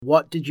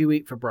What did you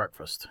eat for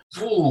breakfast?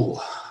 Ooh,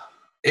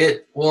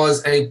 it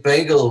was a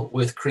bagel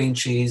with cream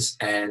cheese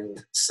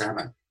and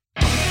salmon.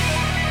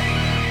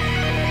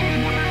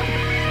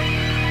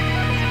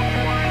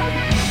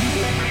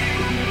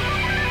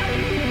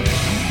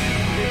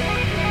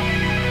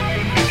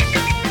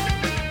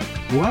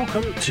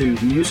 Welcome to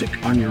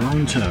Music on Your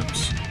Own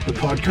Terms, the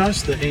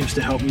podcast that aims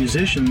to help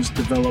musicians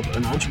develop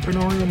an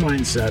entrepreneurial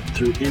mindset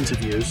through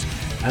interviews,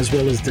 as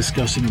well as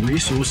discussing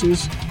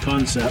resources,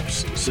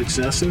 concepts,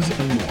 successes,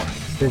 and more.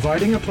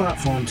 Providing a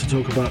platform to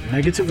talk about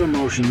negative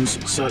emotions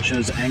such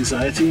as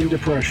anxiety and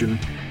depression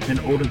in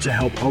order to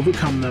help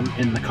overcome them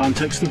in the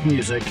context of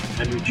music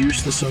and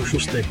reduce the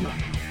social stigma.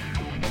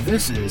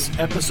 This is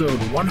episode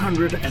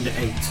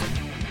 108.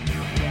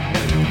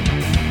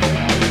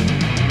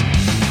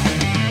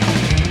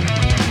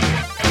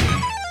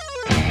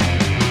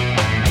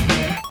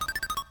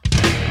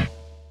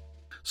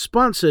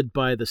 Sponsored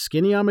by the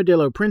Skinny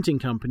Armadillo Printing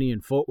Company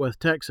in Fort Worth,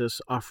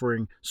 Texas,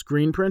 offering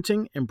screen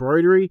printing,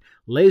 embroidery,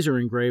 laser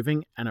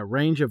engraving, and a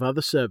range of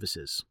other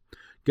services.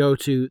 Go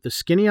to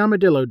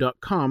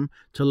theskinnyarmadillo.com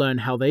to learn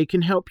how they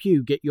can help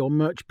you get your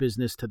merch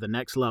business to the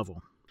next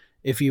level.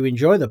 If you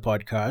enjoy the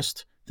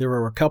podcast, there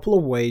are a couple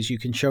of ways you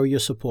can show your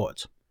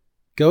support.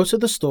 Go to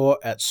the store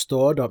at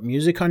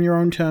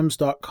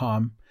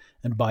store.musiconyourownterms.com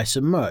and buy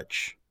some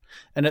merch.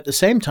 And at the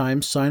same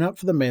time, sign up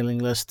for the mailing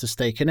list to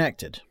stay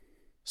connected.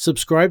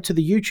 Subscribe to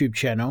the YouTube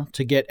channel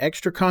to get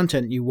extra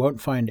content you won't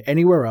find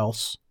anywhere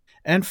else.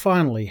 And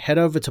finally, head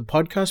over to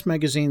Podcast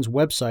Magazine's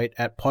website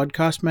at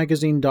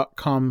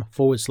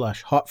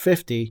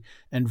podcastmagazine.com/Hot50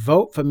 and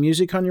vote for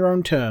Music on Your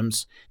Own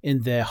Terms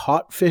in their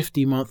Hot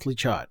 50 monthly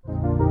chart.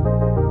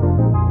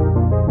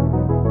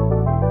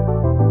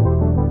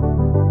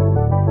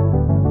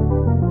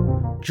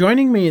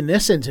 Joining me in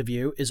this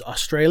interview is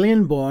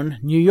Australian-born,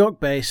 New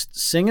York-based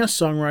singer,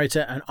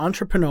 songwriter, and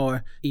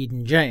entrepreneur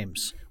Eden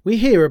James. We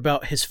hear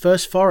about his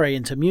first foray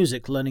into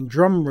music, learning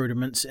drum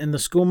rudiments in the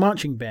school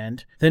marching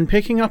band, then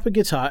picking up a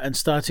guitar and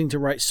starting to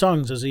write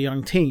songs as a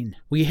young teen.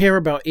 We hear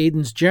about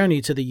Eden's journey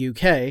to the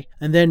UK,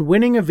 and then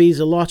winning a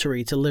visa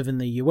lottery to live in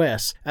the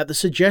US at the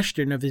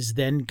suggestion of his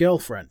then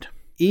girlfriend.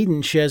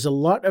 Eden shares a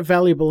lot of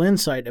valuable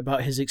insight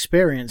about his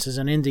experience as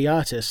an indie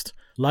artist,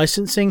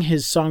 licensing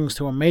his songs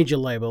to a major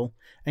label,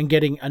 and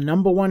getting a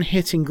 #1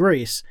 hit in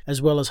Greece,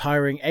 as well as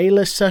hiring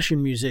A-list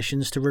session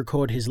musicians to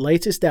record his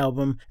latest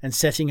album and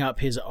setting up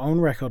his own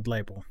record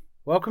label.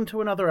 Welcome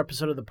to another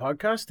episode of the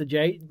podcast.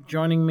 Today,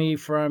 joining me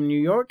from New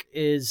York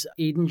is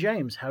Eden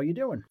James. How you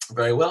doing?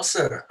 Very well,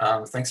 sir.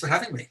 Thanks for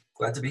having me.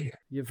 Glad to be here.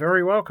 You're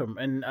very welcome.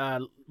 And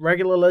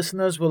regular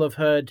listeners will have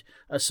heard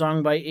a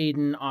song by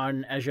Eden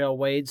on Azrael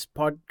Wade's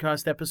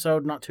podcast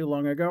episode not too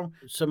long ago.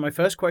 So my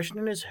first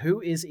question is,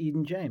 who is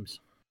Eden James?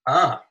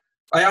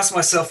 I ask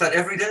myself that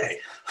every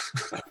day.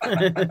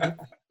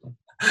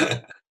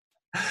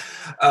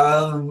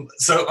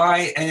 So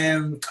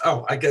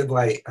I go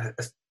by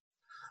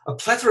a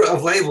plethora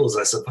of labels,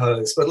 I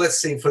suppose. But let's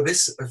see, for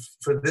this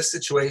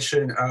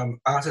situation,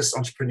 artist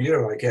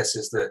entrepreneur, I guess,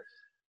 is the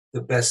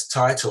best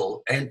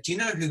title. And do you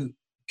know who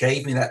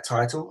gave me that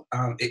title?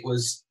 It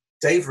was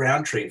Dave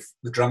Rowntree,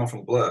 the drummer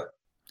from Blur.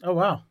 Oh,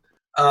 wow.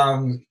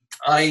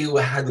 I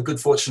had the good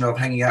fortune of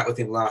hanging out with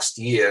him last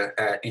year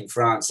in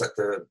France at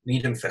the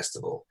Needham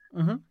Festival.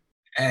 Mm-hmm.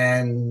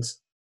 And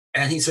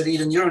he said,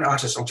 Eden, you're an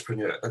artist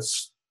entrepreneur.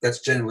 That's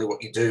generally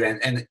what you do.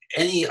 And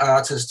any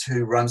artist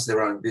who runs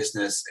their own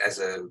business as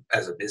a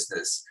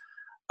business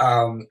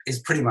is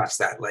pretty much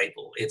that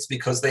label. It's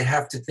because they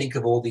have to think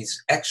of all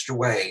these extra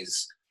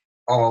ways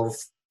of,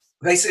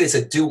 basically it's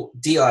a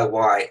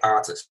DIY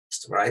artist,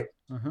 right?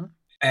 Mm-hmm.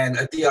 And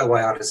a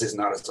DIY artist is an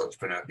artist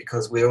entrepreneur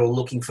because we're all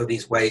looking for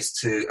these ways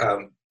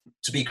to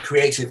be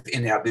creative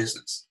in our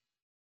business,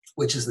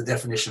 which is the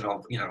definition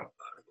of,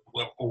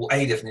 or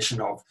a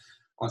definition of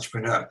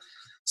entrepreneur.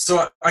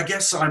 So I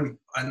guess I'm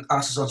an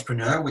artist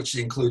entrepreneur, which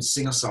includes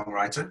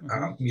singer-songwriter,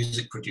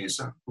 music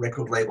producer,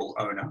 record label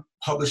owner,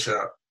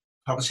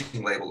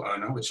 publishing label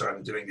owner, which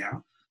I'm doing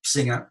now,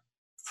 singer,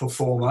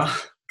 performer,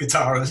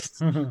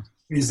 guitarist,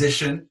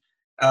 musician,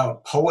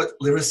 poet,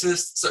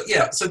 lyricist.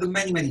 So the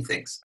many, many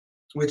things,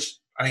 which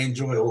I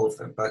enjoy all of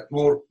them. But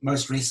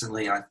most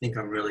recently, I think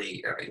I'm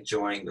really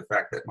enjoying the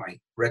fact that my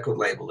record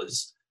label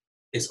is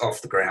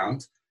off the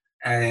ground,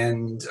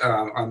 and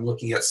I'm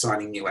looking at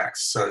signing new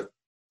acts. So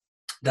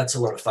that's a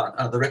lot of fun.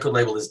 The record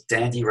label is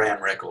Dandy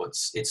Ram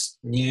Records. It's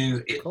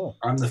new. Cool.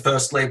 I'm the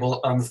first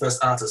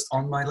artist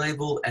on my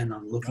label, and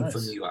I'm looking for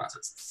new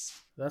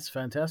artists. That's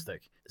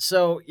fantastic.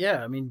 So,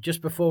 yeah, I mean,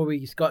 just before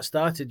we got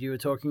started, you were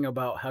talking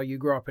about how you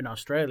grew up in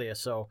Australia.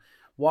 So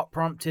what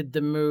prompted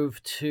the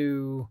move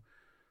to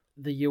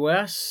the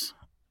US?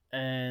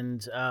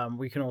 And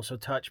we can also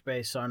touch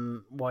base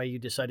on why you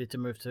decided to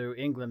move to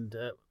England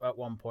at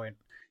one point.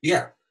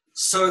 Yeah.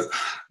 So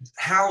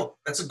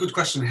that's a good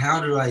question. How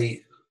did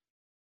I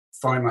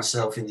find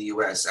myself in the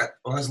US? I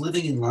was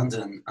living in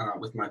London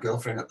with my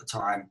girlfriend at the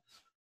time,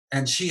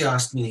 and she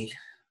asked me,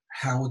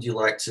 how would you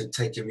like to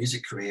take your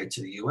music career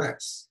to the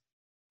US?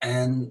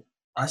 And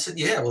I said,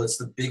 yeah, well, it's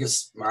the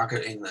biggest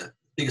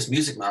biggest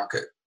music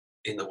market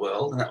in the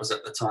world, and that was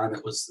at the time,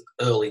 it was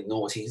early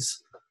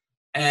noughties.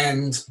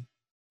 And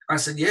I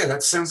said, yeah,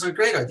 that sounds like a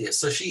great idea.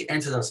 So she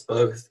entered us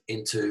both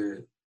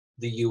into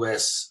the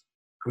US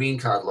green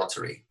card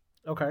lottery.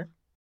 Okay.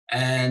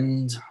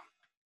 And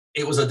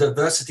it was a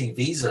diversity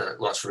visa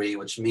lottery,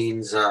 which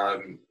means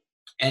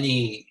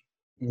any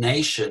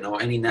nation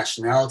or any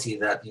nationality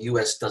that the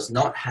US does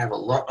not have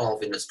a lot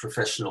of in its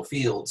professional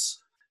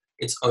fields,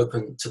 it's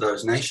open to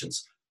those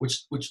nations,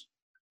 which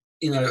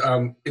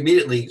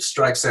immediately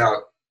strikes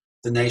out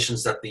the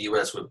nations that the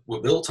US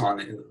were built on,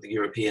 the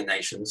European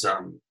nations,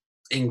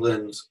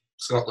 England,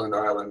 Scotland,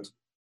 Ireland,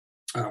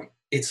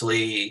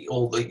 Italy,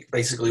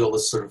 basically all the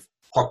sort of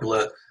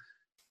popular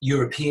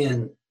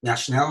European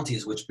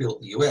nationalities which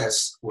built the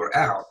US were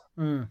out.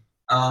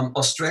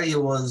 Australia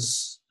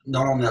was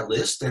not on that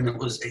list, and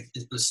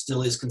it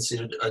still is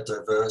considered a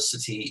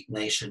diversity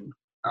nation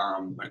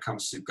when it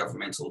comes to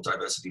governmental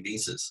diversity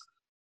visas.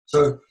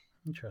 So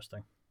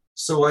interesting.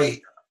 So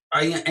I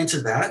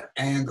entered that,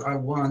 and I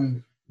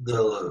won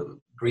the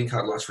green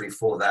card lottery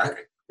for that.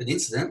 But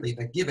incidentally,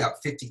 they give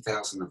out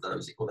 50,000 of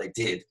those, or they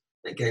did.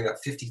 They gave out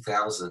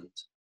 50,000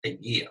 a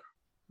year,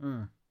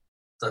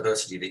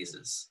 diversity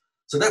visas.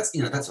 So that's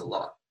a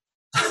lot,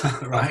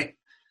 right?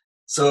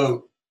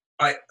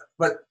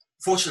 But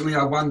fortunately,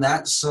 I won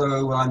that.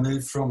 So I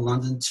moved from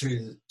London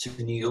to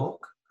New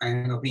York,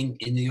 and I've been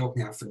in New York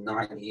now for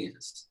 9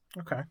 years.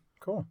 Okay,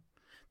 cool.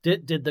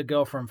 Did the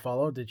girlfriend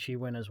follow? Did she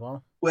win as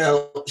well?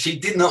 Well, she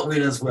did not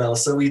win as well.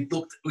 So we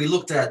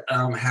looked at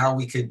how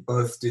we could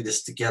both do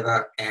this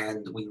together,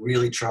 and we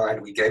really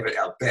tried. We gave it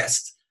our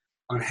best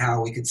on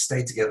how we could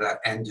stay together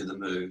and do the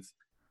move.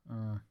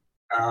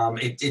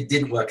 It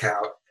didn't work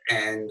out,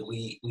 and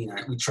we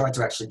tried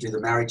to actually do the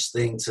marriage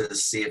thing to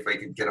see if we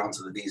could get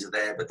onto the visa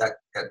there, but that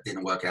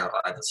didn't work out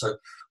either. So,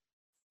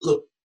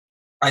 look,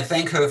 I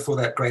thank her for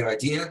that great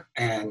idea,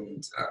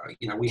 and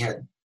we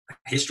had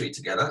history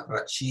together,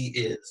 but she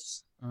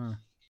is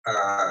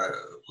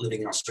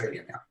living in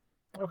Australia now.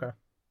 Okay.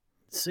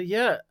 So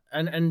yeah,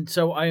 and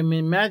so I'm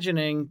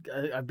imagining,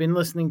 I've been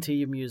listening to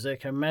your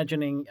music, I'm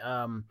imagining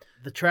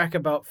the track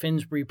about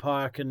Finsbury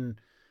Park and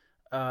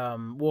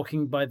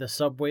walking by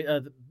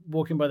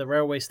the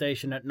railway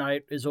station at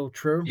night is all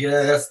true.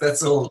 Yeah,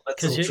 that's all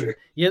true.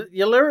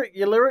 Your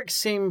lyrics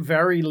seem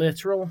very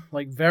literal,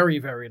 like very,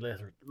 very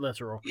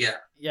literal.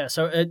 Yeah.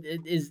 So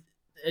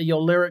are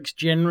your lyrics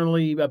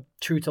generally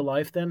true to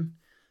life then?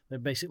 They're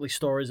basically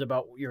stories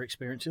about your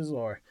experiences,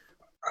 or?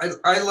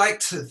 I like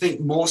to think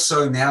more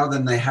so now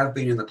than they have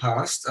been in the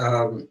past.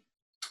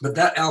 But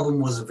that album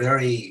was a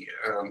very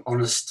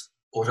honest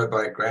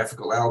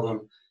autobiographical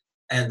album.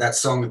 And that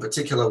song in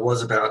particular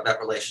was about that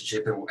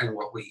relationship and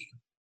what we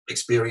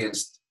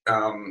experienced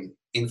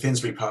in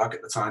Finsbury Park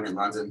at the time in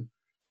London.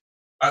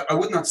 I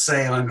would not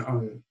say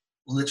I'm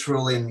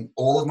literal in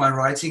all of my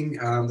writing.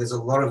 There's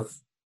a lot of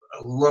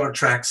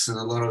tracks and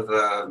a lot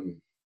of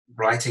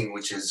writing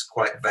which is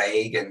quite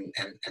vague and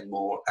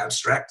more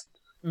abstract.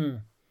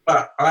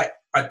 But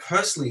I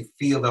personally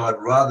feel that I'd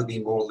rather be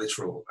more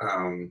literal.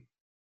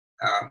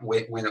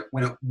 When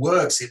it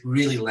works, it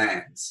really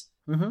lands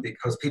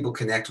because people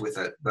connect with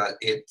it. But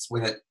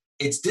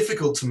it's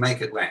difficult to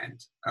make it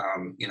land.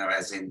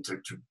 As in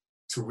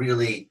to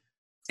really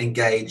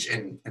engage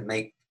and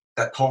make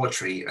that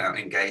poetry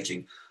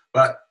engaging.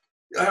 But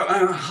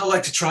I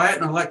like to try it,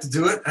 and I like to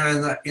do it.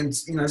 And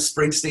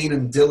Springsteen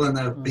and Dylan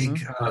are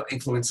big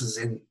influences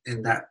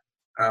in that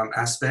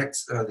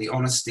aspect. The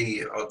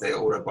honesty of their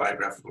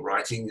autobiographical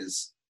writing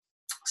is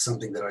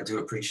something that I do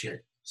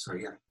appreciate. So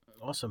yeah.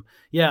 Awesome.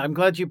 Yeah, I'm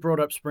glad you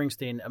brought up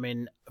Springsteen. I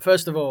mean,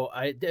 first of all,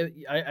 I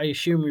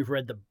assume you've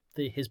read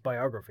his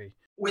biography.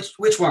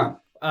 Which one?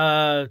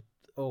 I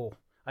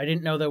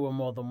didn't know there were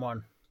more than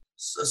one.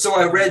 So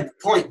I read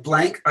Point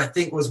Blank, I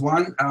think was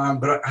one,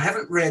 but I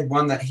haven't read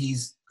one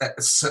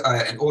that's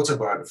an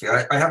autobiography.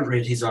 I haven't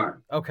read his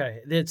own.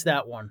 Okay, it's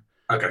that one.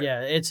 Okay.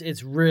 Yeah,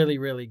 it's really,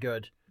 really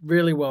good.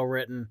 Really well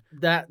written.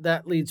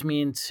 That leads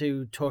me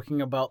into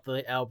talking about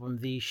the album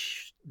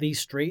These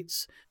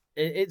Streets.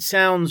 It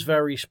sounds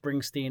very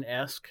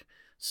Springsteen-esque.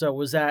 So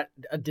was that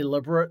a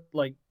deliberate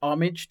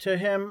homage to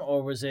him,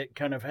 or was it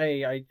kind of,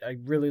 hey, I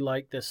really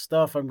like this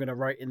stuff, I'm going to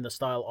write in the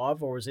style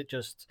of, or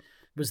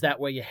was that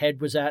where your head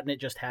was at and it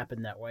just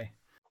happened that way?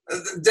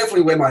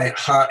 Definitely where my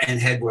heart and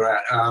head were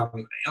at. I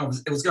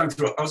was going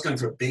through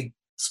a big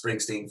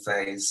Springsteen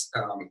phase,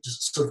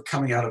 just sort of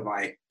coming out of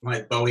my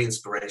Bowie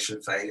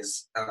inspiration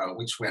phase,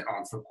 which went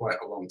on for quite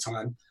a long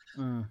time.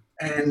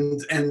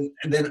 And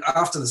then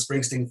after the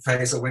Springsteen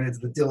phase, I went into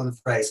the Dylan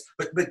phase.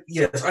 But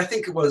yes, I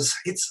think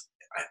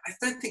I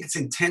don't think it's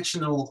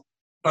intentional,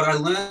 but I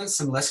learned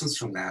some lessons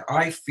from that.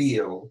 I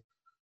feel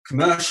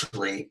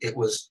commercially it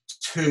was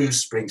too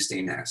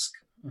Springsteen-esque.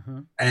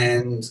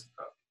 And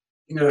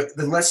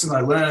the lesson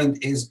I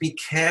learned is be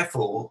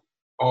careful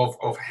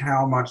of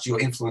how much your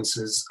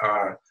influences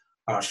are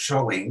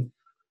showing,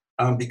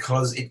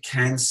 because it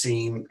can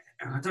seem,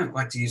 and I don't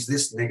like to use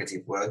this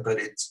negative word, but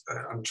it's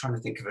I'm trying to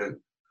think of it,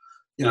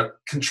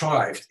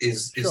 contrived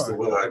is the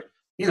word.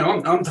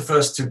 I'm the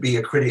first to be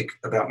a critic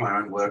about my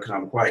own work, and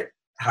I'm quite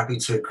happy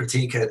to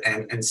critique it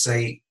and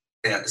say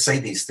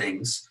these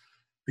things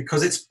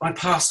because it's my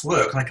past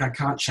work. Like, I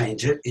can't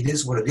change it. It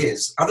is what it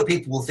is. Other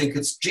people will think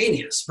it's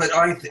genius, but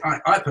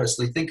I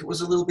personally think it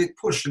was a little bit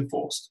pushed and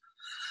forced.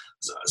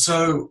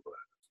 So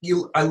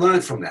I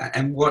learned from that,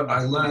 and what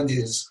I learned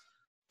is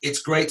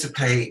it's great to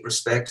pay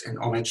respect and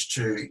homage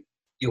to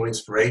your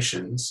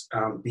inspirations.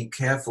 Be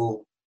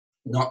careful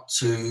not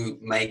to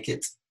make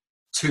it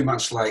too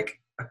much like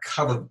a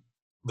cover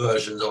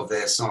version of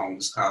their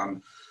songs,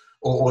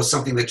 or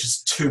something that's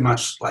just too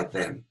much like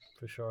them.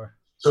 For sure.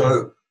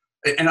 So,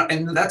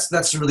 and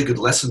that's a really good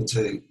lesson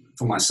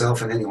for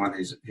myself and anyone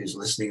who's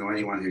listening, or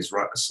anyone who's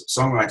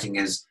songwriting,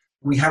 is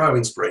we have our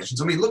inspirations.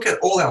 I mean, look at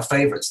all our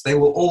favorites. They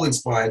were all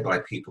inspired by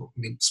people. I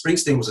mean,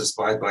 Springsteen was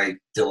inspired by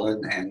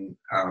Dylan, and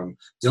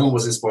Dylan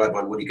was inspired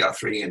by Woody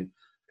Guthrie and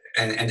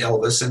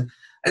Elvis. And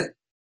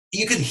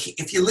you can,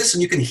 if you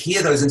listen, you can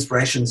hear those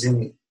inspirations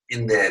in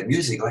their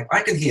music. Like,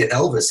 I can hear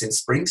Elvis in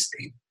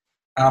Springsteen.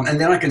 And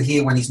then I can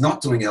hear when he's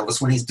not doing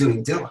Elvis, when he's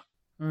doing Dylan.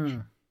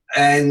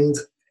 And,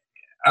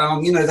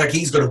 like,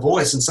 he's got a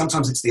voice, and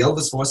sometimes it's the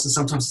Elvis voice and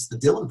sometimes it's the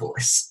Dylan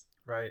voice.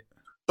 Right.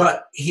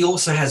 But he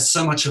also has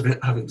so much of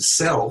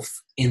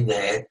himself in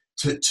there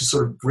to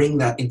sort of bring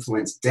that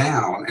influence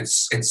down and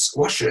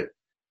squash it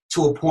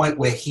to a point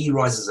where he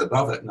rises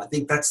above it. And I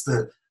think that's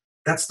the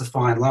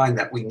fine line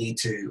that we need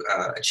to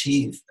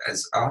achieve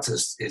as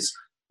artists. Is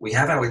we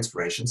have our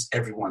inspirations,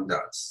 everyone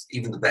does,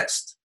 even the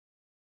best.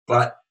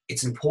 But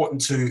it's important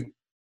to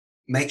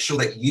make sure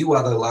that you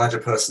are the larger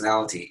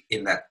personality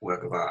in that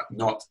work of art,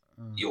 not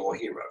your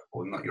hero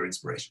or not your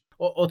inspiration.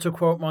 Or to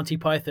quote Monty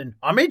Python,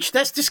 "Homage,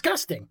 that's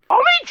disgusting."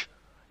 Homage?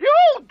 You're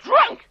all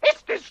drunk.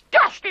 It's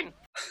disgusting.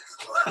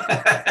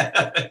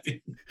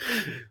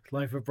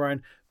 Life of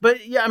Brian.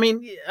 But yeah, I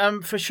mean,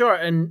 for sure.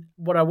 And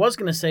what I was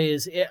going to say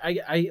is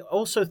I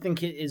also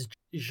think it is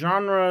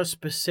genre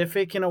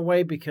specific in a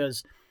way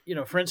because,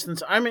 for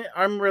instance,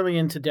 I'm really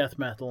into death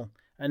metal,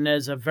 and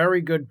there's a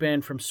very good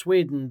band from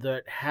Sweden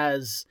that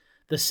has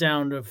the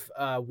sound of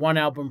one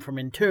album from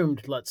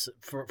Entombed,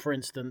 for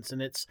instance,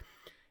 and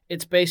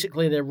it's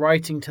basically they're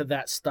writing to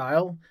that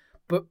style,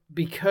 but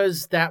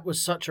because that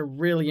was such a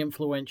really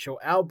influential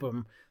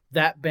album,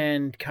 that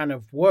band kind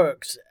of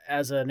works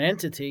as an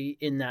entity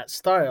in that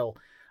style.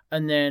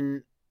 And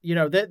then,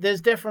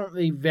 there's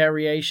definitely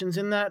variations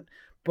in that,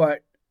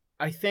 but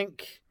I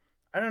think,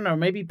 I don't know,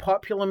 maybe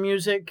popular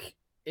music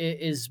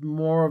is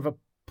more of a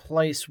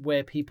place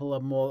where people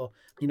are more,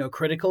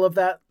 critical of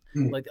that.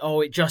 Like,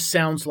 oh, it just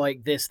sounds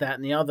like this, that,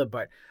 and the other.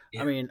 But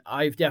yeah. I mean,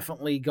 I've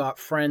definitely got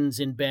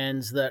friends in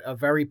bands that are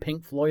very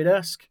Pink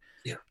Floyd-esque,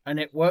 and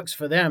it works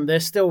for them.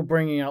 They're still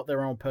bringing out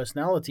their own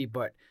personality,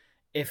 but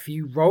if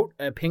you wrote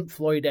a Pink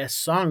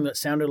Floyd-esque song that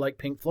sounded like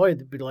Pink Floyd,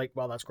 they'd be like,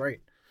 well, that's great.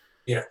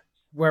 Yeah.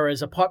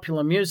 Whereas a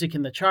popular music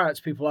in the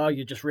charts, people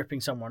you're just ripping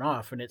someone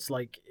off, and it's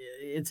like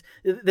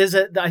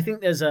I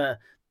think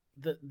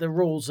the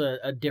rules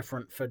are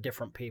different for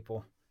different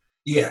people.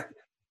 Yeah.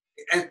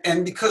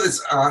 And because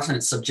it's art and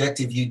it's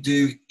subjective,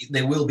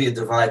 there will be a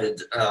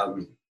divided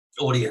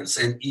audience,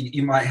 and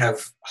you might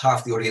have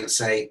half the audience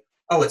say,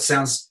 oh, it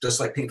sounds just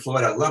like Pink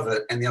Floyd, I love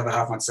it, and the other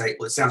half might say,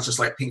 well, it sounds just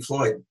like Pink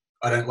Floyd,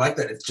 I don't like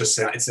that,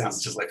 it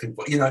sounds just like Pink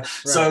Floyd, Right.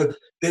 So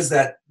there's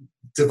that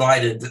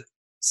divided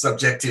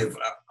subjective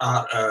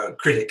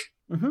critic.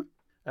 Mm-hmm.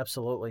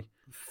 Absolutely.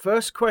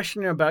 First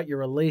question about your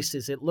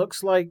releases, it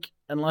looks like,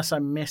 unless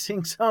I'm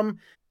missing some,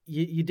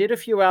 you did a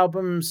few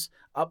albums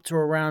up to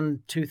around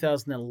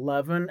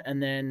 2011,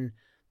 and then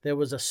there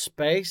was a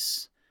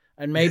space,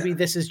 and maybe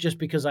this is just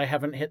because I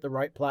haven't hit the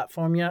right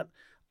platform yet,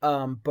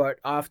 but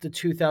after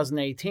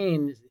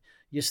 2018,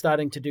 you're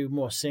starting to do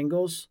more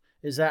singles.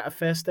 Is that a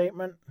fair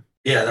statement?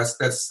 Yeah,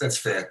 that's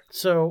fair.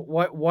 So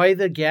why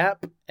the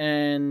gap,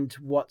 and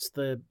what's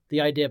the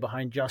idea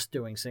behind just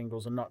doing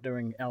singles and not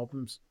doing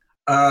albums?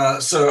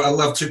 So I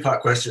love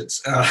two-part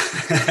questions. So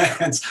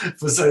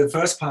the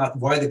first part,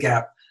 why the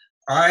gap?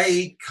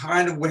 I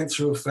kind of went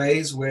through a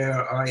phase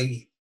where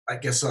I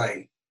guess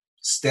I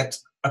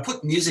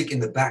put music in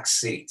the back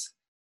seat,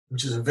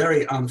 which is a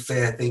very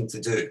unfair thing to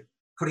do,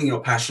 putting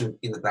your passion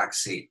in the back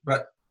seat.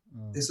 But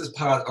this is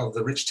part of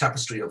the rich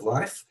tapestry of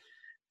life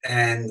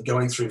and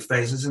going through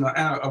phases. And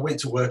I went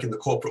to work in the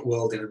corporate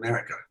world in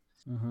America.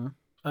 Mm-hmm.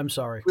 I'm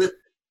sorry.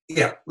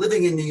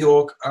 Living in New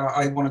York,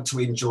 I wanted to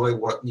enjoy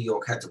what New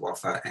York had to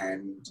offer,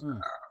 and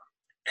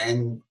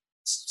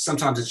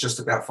sometimes it's just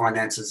about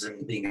finances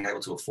and being able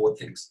to afford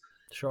things.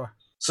 Sure.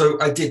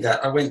 So I did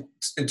that. I went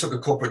and took a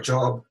corporate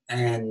job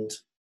and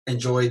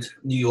enjoyed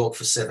New York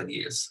for 7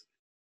 years.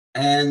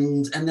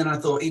 And then I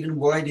thought, Eden,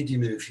 why did you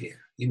move here?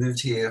 You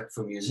moved here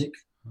for music.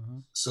 Mm-hmm.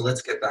 So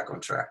let's get back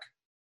on track.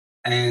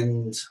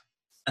 And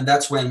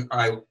that's when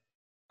I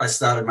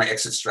started my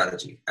exit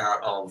strategy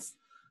out of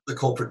the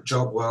corporate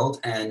job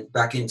world and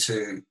back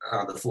into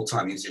the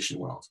full-time musician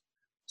world.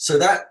 So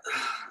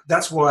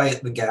that's why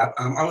the gap.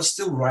 I was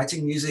still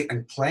writing music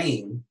and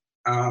playing.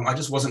 I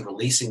just wasn't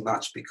releasing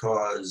much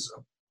because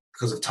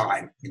because of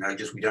time. You know,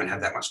 just we don't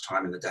have that much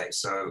time in the day.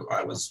 So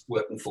I was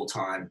working full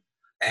time,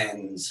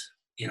 and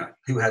you know,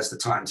 who has the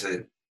time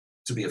to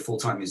be a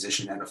full-time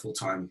musician and a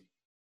full-time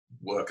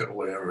worker or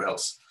whatever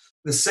else?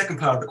 The second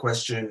part of the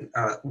question,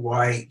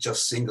 why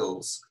just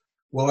singles?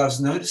 Well, I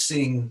was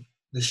noticing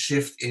the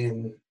shift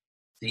in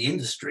the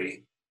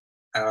industry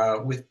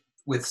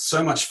with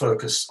so much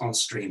focus on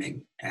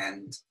streaming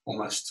and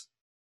almost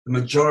the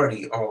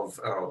majority of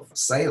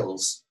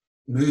sales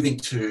moving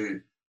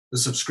to the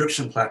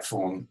subscription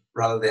platform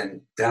rather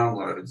than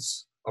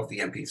downloads of the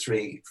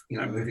MP3, you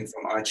know, moving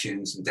from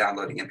iTunes and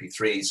downloading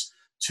MP3s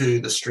to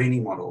the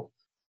streaming model,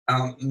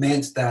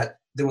 meant that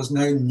there was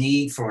no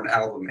need for an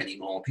album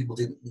anymore. People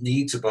didn't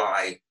need to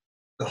buy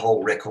the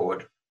whole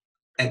record.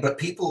 But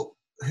people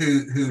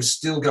who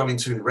still go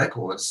into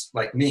records,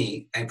 like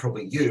me and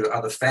probably you,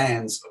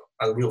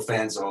 are real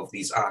fans of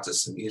these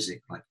artists and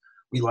music. Like,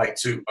 we like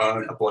to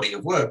own a body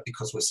of work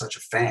because we're such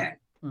a fan.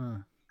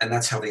 And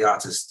that's how the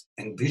artist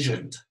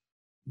envisioned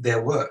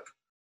their work.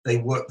 They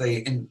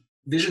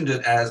envisioned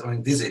it as, or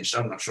envisaged,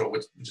 I'm not sure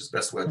which is the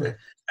best word there,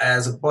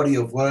 as a body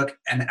of work,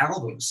 an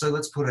album. So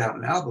let's put out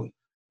an album.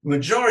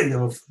 Majority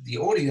of the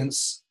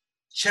audience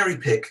cherry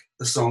pick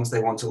the songs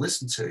they want to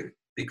listen to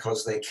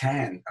because they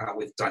can,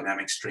 with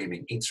dynamic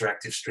streaming.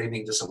 Interactive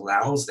streaming just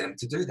allows them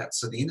to do that.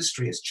 So the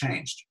industry has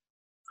changed.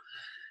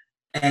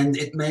 And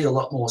it made a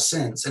lot more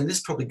sense. And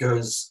this probably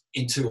goes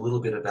into a little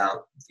bit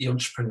about the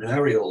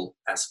entrepreneurial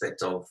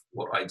aspect of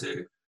what I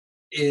do,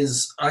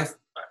 is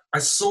I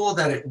saw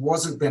that it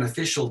wasn't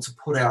beneficial to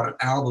put out an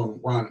album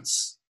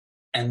once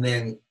and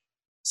then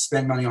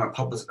spend money on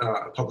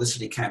a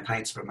publicity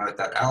campaign to promote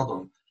that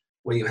album,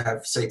 where you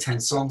have, say, 10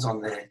 songs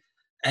on there,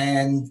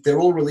 and they're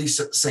all released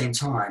at the same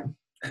time.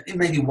 It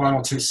may be one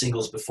or two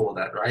singles before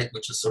that, right?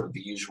 Which is sort of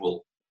the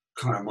usual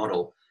kind of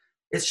model.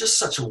 It's just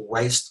such a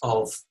waste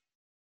of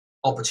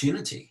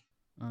opportunity.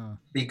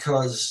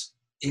 Because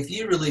if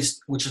you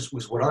release, which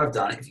was what I've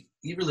done, if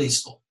you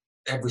release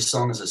every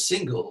song as a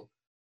single,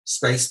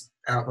 spaced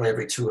out by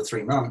every 2 or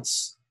 3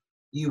 months,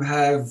 you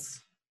have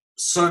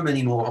so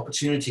many more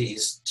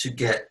opportunities to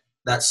get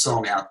that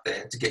song out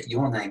there, to get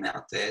your name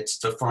out there,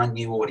 to find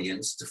new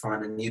audience, to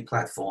find a new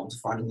platform, to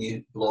find a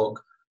new blog,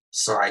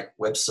 site,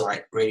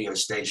 website, radio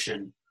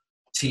station,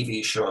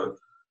 TV show.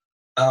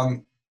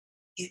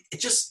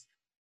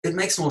 It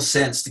makes more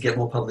sense to get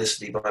more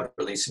publicity by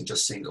releasing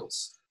just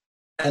singles.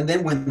 And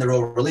then when they're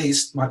all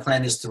released, my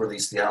plan is to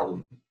release the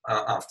album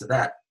after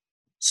that.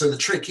 So the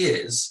trick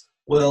is,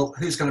 well,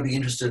 who's going to be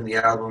interested in the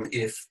album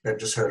if they've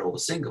just heard all the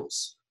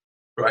singles,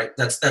 right?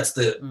 That's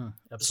the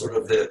sort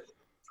of the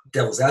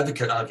devil's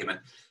advocate argument.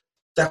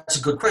 That's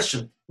a good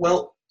question.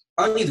 Well,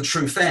 only the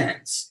true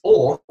fans,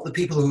 or the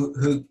people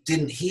who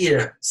didn't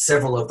hear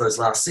several of those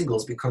last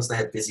singles because they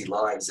had busy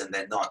lives and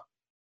they're not,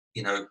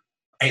 you know,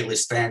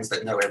 A-list fans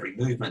that know every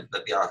movement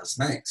that the artist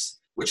makes,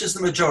 which is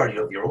the majority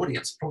of your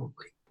audience,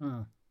 probably.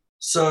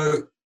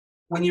 So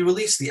when you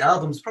release the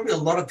albums, probably a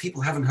lot of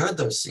people haven't heard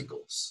those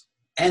singles.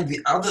 And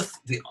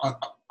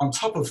on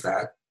top of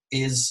that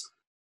is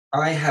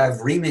I have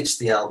remixed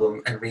the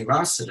album and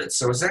remastered it.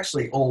 So it's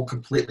actually all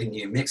completely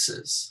new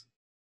mixes,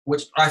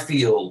 which I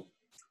feel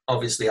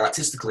obviously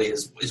artistically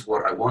is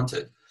what I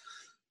wanted.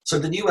 So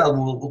the new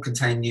album will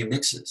contain new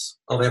mixes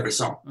of every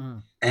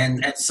song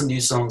and some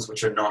new songs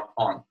which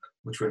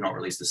were not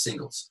released as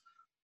singles.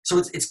 So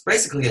it's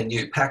basically a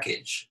new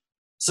package.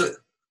 So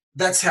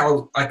that's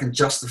how I can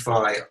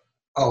justify,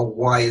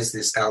 why is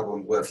this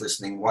album worth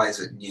listening? Why is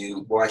it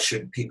new? Why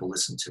should people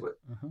listen to it?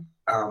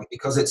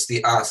 Because it's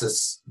the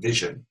artist's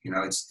vision. You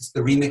know, it's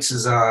the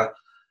remixes are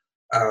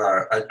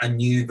a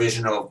new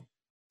vision of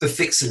the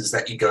fixes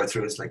that you go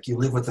through. It's like you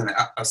live with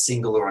a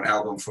single or an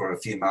album for a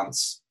few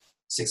months,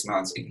 6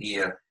 months, a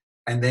year,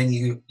 and then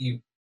you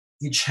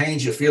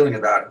change your feeling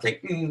about it.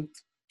 Think,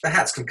 the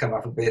hats could come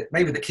up a bit.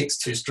 Maybe the kick's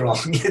too strong.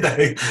 You know,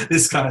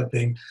 this kind of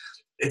thing.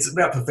 It's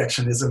about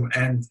perfectionism,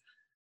 and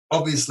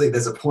obviously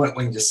there's a point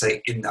when you just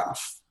say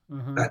enough,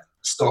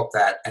 stop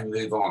that and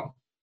move on.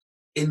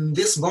 In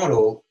this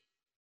model,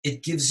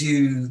 it gives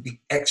you the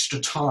extra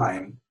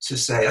time to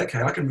say,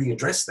 okay, I can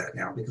readdress that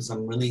now because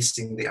I'm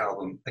releasing the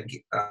album.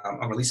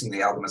 I'm releasing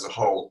the album as a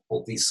whole,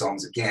 all these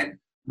songs again,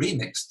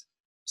 remixed.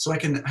 So I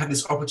can have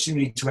this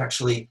opportunity to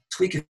actually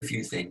tweak a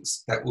few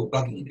things that were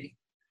bugging me.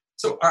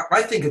 So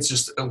I think it's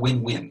just a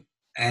win-win.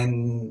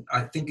 And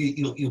I think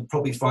you'll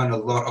probably find a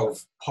lot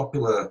of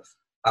popular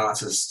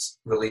artists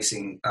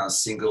releasing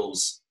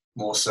singles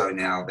more so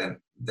now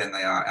than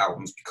they are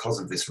albums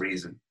because of this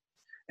reason.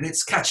 And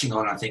it's catching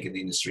on, I think, in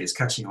the industry. It's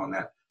catching on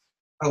that,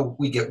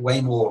 we get way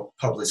more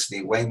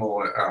publicity, way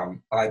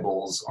more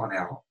eyeballs on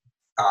our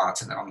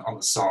art and on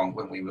the song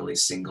when we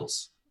release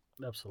singles.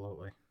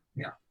 Absolutely.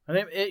 Yeah. And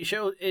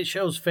it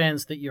shows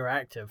fans that you're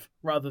active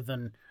rather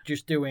than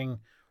just doing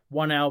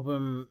one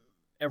album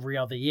every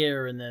other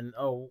year and then,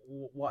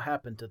 what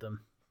happened to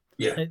them?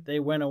 Yeah. They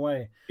went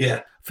away.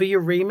 Yeah. For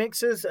your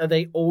remixes, are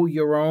they all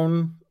your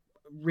own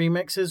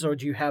remixes or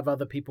do you have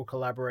other people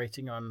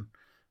collaborating on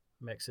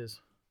mixes?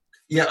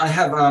 Yeah, I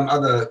have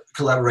other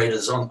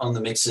collaborators on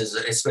the mixes,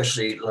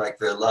 especially like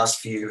the last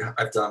few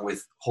I've done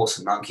with Horse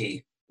and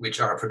Monkey, which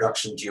are a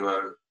production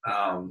duo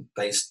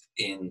based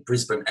in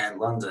Brisbane and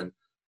London,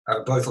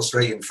 both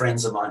Australian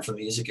friends of mine from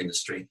the music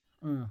industry.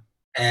 Mm.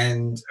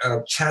 And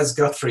Chaz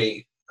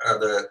Guthrie,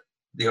 the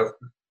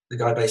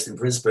guy based in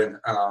Brisbane,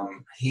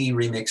 he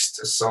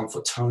remixed a song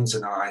for Tones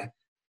and I,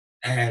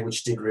 and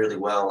which did really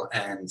well.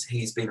 And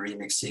he's been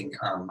remixing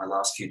my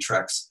last few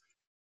tracks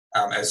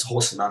as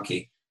Horse and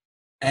Monkey.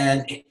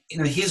 And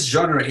his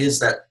genre is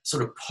that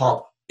sort of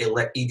pop,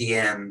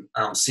 EDM,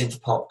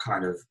 synth pop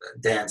kind of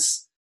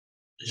dance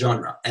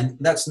genre, and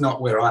that's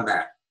not where I'm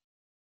at.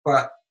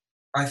 But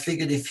I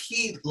figured if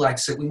he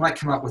likes it, we might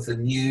come up with a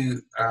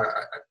new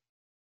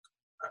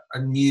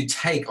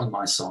take on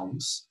my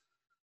songs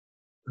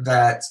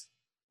that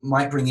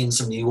might bring in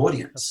some new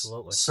audience.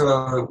 Absolutely.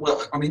 So,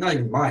 well, I mean, not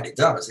even might, it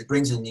does. It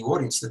brings in a new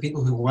audience. The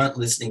people who weren't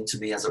listening to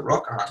me as a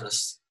rock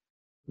artist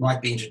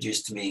might be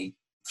introduced to me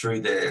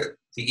through the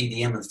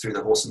EDM and through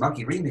the Horse and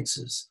Monkey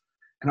remixes.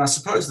 And I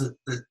suppose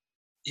that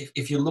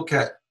if you look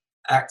at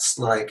acts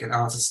like an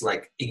artist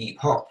like Iggy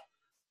Pop,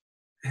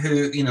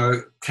 who,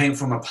 came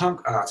from a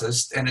punk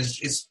artist and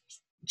is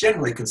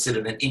generally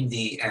considered an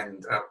indie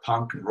and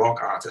punk and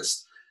rock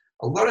artist,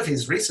 a lot of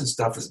his recent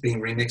stuff is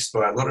being remixed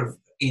by a lot of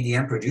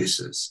EDM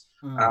producers.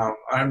 I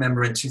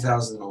remember in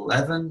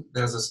 2011,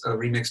 there was a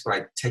remix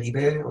by Teddy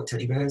Bear or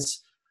Teddy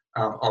Bears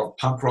of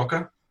Punk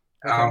Rocker.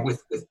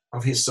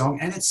 Of his song,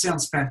 and it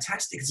sounds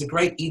fantastic. It's a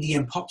great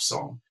EDM pop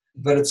song,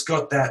 but it's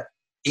got that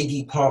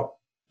Iggy Pop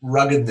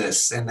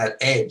ruggedness and that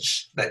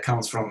edge that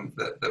comes from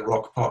the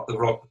rock pop, the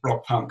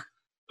rock punk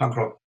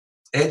rock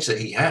edge that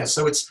he has.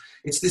 So it's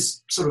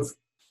this sort of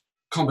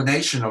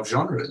combination of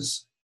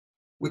genres,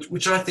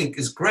 which I think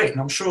is great. And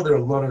I'm sure there are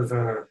a lot of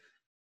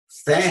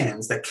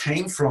fans that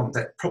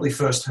probably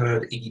first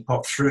heard Iggy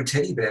Pop through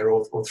Teddy Bear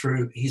or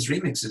through his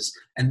remixes,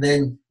 and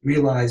then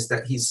realized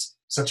that he's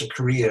such a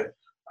career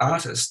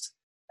artist,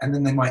 and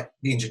then they might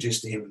be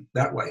introduced to him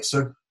that way.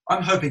 So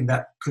I'm hoping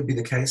that could be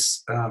the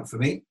case for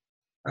me.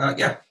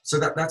 So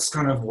that's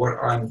kind of what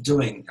I'm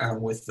doing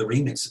with the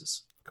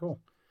remixes.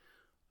 Cool.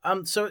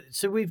 So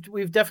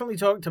we've definitely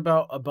talked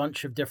about a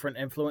bunch of different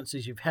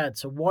influences you've had.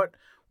 So what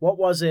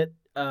was it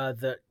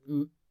that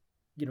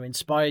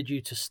inspired you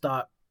to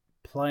start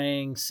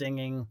playing,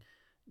 singing?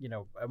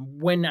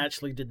 When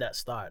actually did that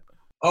start?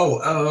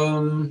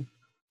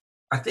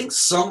 I think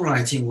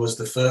songwriting was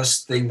the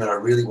first thing that I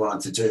really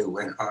wanted to do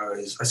when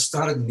I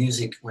started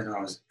music when I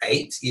was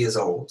 8 years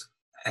old,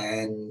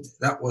 and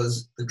that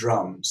was the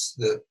drums.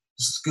 The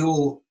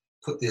school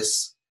put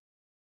this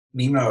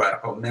memo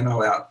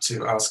out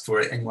to ask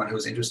for anyone who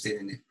was interested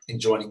in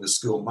joining the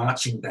school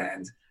marching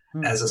band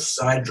as a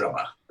side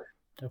drummer.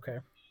 Okay.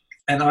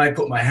 And I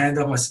put my hand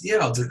up and I said, yeah,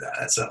 I'll do that.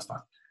 That sounds fun.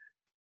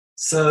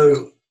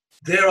 So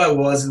there I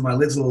was in my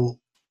little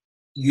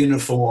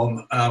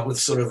uniform with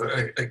sort of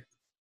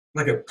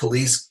like a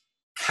police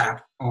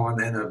cap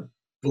on and a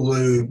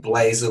blue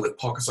blazer with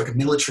pockets, like a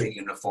military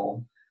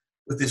uniform,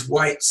 with this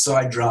white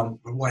side drum,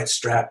 a white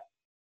strap.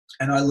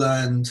 And I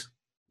learned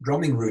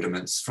drumming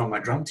rudiments from my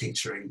drum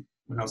teacher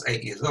when I was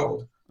 8 years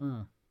old,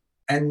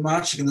 and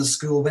marching in the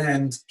school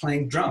band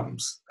playing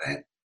drums.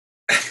 And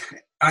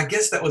I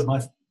guess that was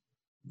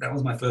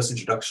my first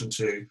introduction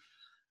to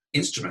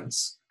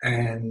instruments.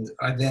 And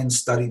I then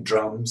studied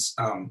drums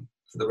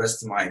for the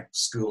rest of my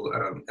school,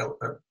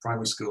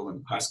 primary school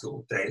and high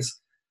school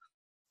days.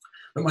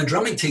 But my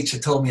drumming teacher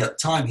told me at the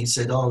time, he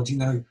said, do you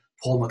know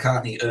Paul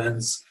McCartney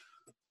earns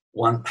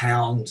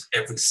 £1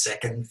 every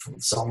second from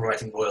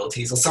songwriting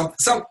royalties, or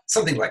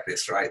something like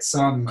this, right?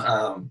 Some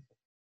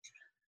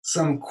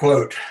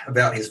quote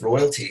about his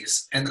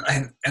royalties. And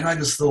I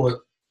just thought,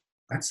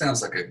 that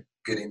sounds like a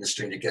good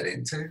industry to get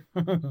into.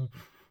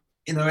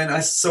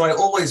 So I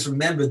always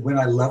remembered when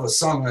I love a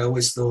song, I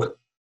always thought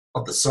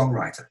of the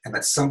songwriter and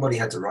that somebody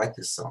had to write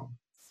this song.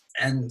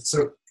 And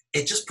so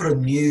it just put a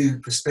new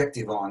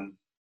perspective on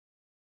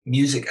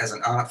music as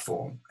an art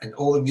form. And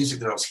all the music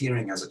that I was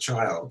hearing as a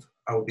child,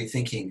 I would be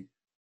thinking,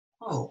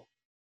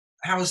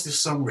 how is this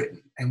song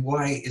written? And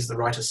why is the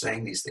writer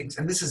saying these things?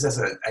 And this is as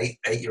an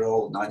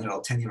 8-year-old,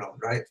 9-year-old, 10-year-old,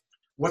 right?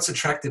 What's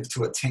attractive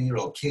to a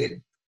 10-year-old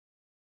kid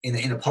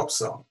in a pop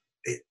song?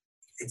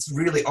 It's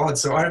really odd.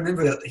 So I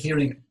remember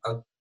hearing a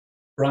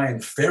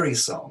Brian Ferry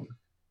song.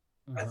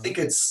 I think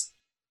it's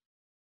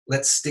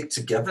Let's Stick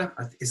Together.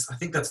 I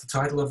think that's the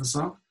title of the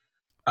song.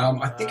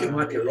 I think it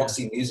might be a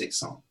Roxy Music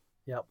song.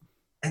 Yep.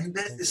 And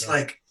there's this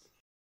like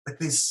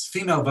this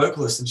female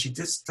vocalist, and she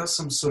just does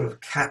some sort of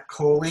cat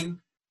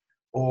calling,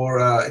 or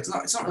it's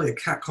not really a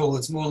cat call.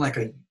 It's more like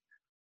a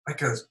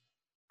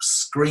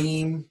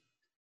scream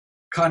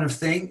kind of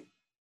thing.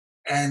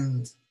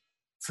 And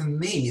for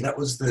me, that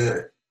was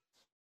the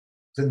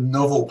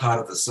novel part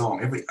of the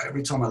song.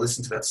 Every time I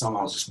listened to that song,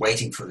 I was just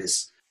waiting for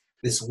this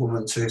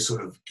woman to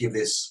sort of give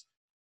this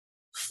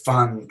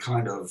fun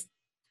kind of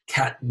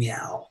cat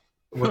meow,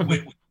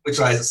 which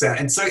I sound.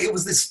 And so it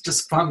was this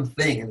just fun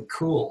thing and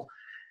cool.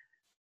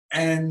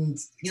 And,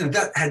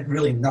 that had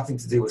really nothing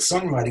to do with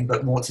songwriting,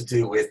 but more to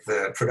do with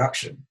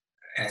production.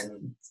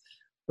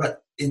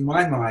 But in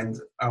my mind,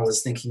 I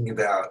was thinking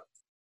about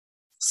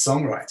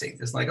songwriting.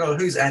 It's like, oh,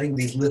 who's adding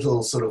these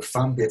little sort of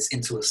fun bits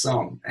into a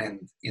song?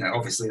 And,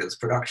 obviously it's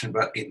production,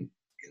 but in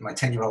my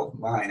 10-year-old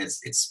mind,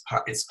 it's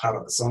part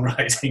of the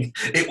songwriting.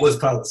 It was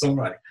part of the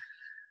songwriting.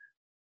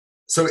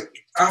 So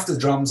after the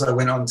drums, I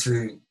went on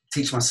to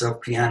teach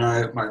myself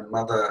piano. My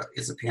mother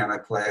is a piano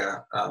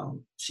player.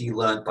 She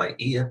learned by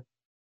ear.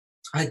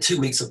 I had 2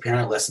 weeks of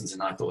piano lessons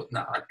and I thought,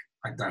 no,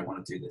 I don't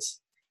want to do this.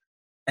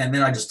 And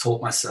then I just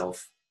taught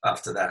myself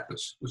after that,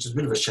 which is a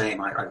bit of a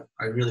shame.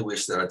 I really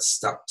wish that I'd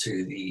stuck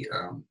to the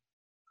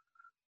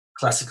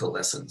classical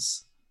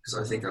lessons, because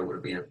I think I would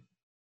have been a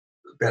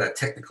better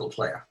technical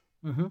player.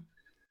 Mm-hmm.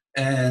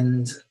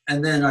 And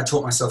then I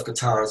taught myself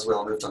guitar as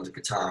well, moved on to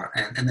guitar.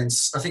 And then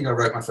I think I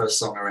wrote my first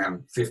song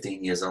around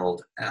 15 years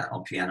old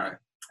on piano.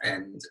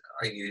 And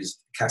I used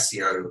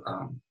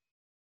Casio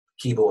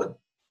keyboard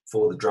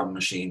for the drum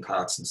machine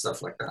parts and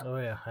stuff like that. Oh,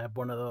 yeah. I have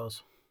one of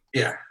those.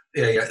 Yeah.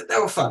 They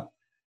were fun.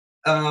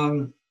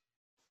 And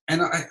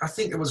I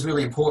think it was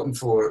really important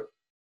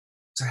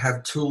to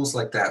have tools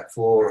like that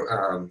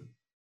for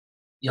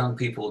young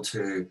people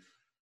to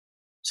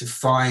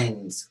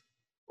find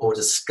or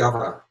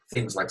discover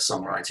things like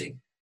songwriting.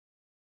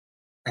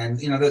 And,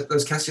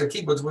 those Casio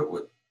keyboards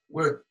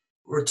were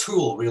a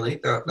tool, really.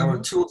 They were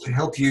a tool to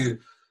help you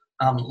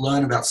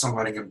learn about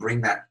songwriting and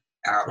bring that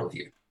out of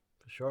you.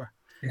 For sure.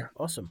 Yeah.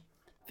 Awesome.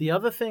 The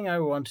other thing I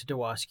wanted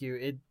to ask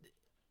you,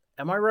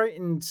 am I right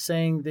in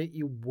saying that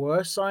you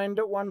were signed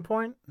at one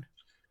point?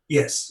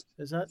 Yes.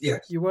 Is that?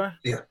 Yes. You were?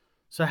 Yeah.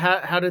 So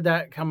how did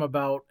that come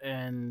about?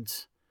 And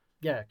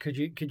yeah, could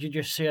you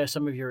just share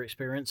some of your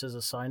experience as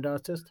a signed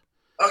artist?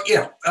 Oh,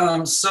 yeah.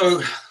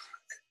 So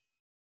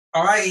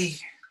I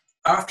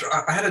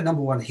had a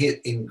number one hit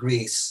in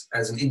Greece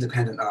as an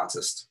independent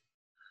artist,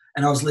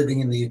 and I was living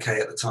in the UK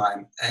at the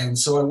time. And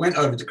so I went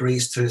over to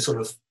Greece to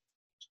sort of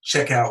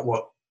check out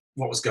what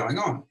was going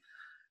on.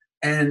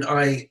 And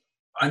I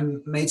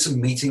made some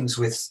meetings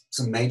with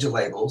some major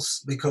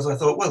labels, because I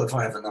thought, well, if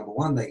I have a number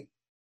one, they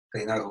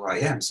know who I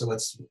am. So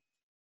let's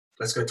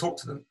go talk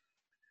to them.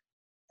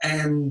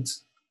 And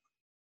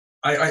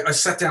I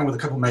sat down with a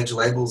couple of major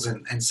labels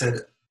and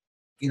said,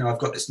 I've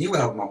got this new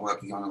album I'm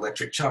working on,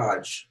 Electric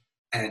Charge,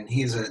 and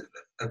here's a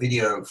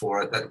video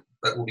for it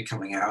that will be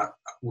coming out.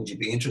 Would you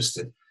be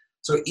interested?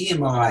 So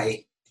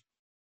EMI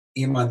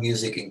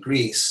Music in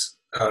Greece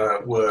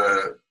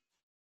were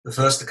the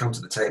first to come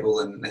to the table,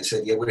 and they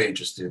said, yeah, we're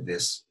interested in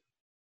this.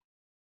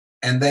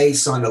 And they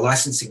signed a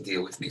licensing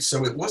deal with me.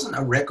 So it wasn't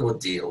a record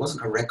deal. It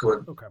wasn't a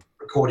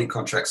recording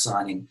contract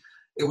signing.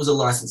 It was a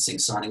licensing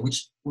signing,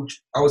 which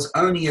I was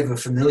only ever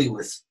familiar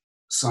with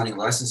signing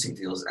licensing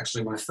deals.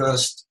 Actually, my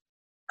first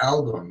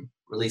album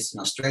released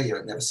in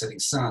Australia, Never Setting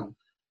Sun,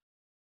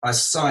 I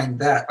signed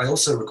that. I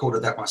also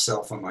recorded that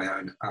myself on my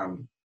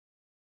own,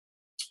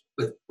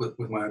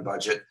 with my own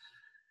budget,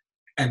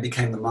 and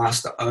became the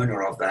master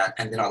owner of that.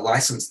 And then I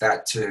licensed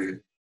that to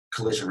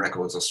Collision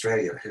Records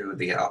Australia, who were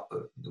the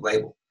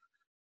label.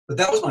 But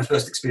that was my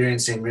first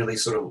experience in really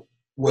sort of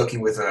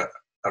working with a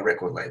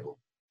record label.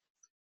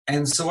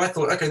 And so I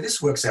thought, okay,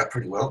 this works out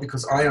pretty well,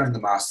 because I own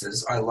the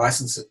masters. I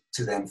license it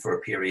to them for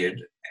a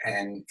period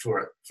and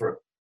for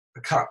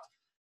a cut.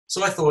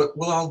 So I thought,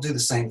 well, I'll do the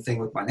same thing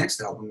with my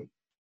next album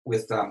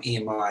with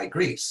EMI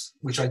Greece,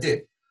 which I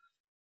did.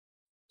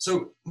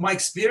 So my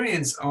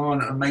experience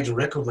on a major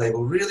record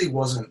label really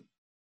wasn't,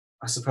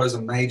 I suppose,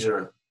 a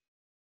major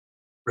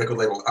record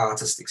label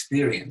artist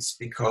experience,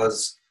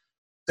 because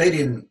they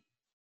didn't,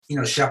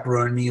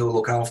 chaperone me or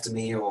look after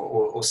me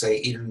or say,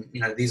 Eden,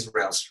 this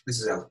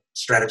is our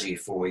strategy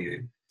for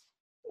you.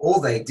 All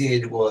they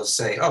did was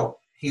say, oh,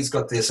 he's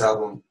got this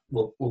album,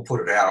 we'll put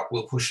it out,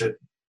 we'll push it,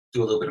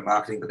 do a little bit of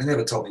marketing, but they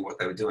never told me what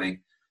they were doing.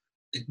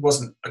 It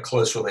wasn't a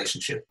close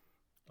relationship.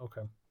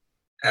 Okay.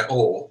 At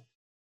all.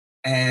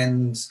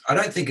 And I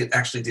don't think it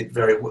actually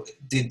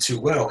did too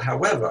well.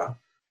 However,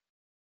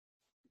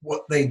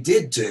 what they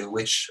did do,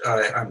 which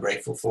I'm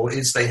grateful for,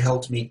 is they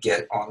helped me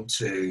get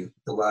onto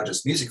the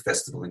largest music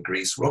festival in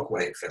Greece,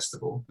 Rockwave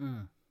Festival.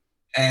 Mm.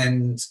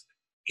 And,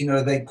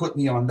 they put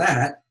me on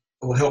that,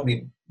 or helped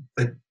me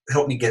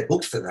get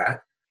booked for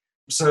that.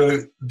 So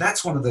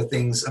that's one of the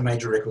things a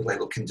major record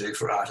label can do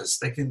for artists.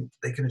 They can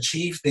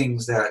achieve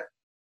things that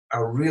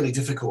are really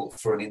difficult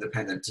for an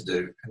independent to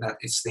do. And that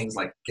is things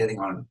like getting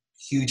on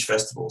huge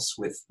festivals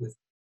with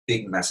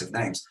big, massive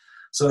names.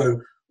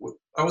 So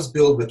I was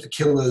billed with The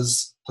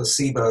Killers,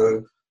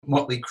 Placebo,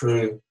 Motley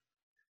Crue,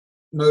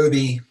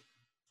 Moby,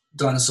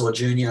 Dinosaur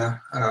Jr.,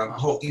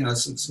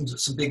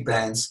 some big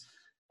bands.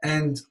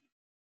 And,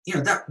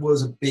 that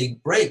was a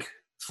big break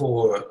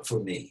for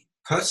me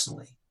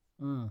personally,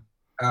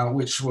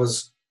 which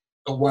was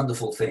a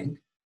wonderful thing.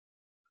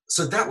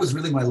 So that was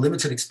really my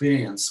limited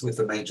experience with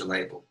a major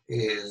label.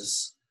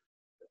 Is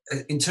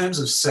in terms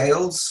of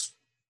sales,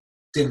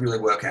 didn't really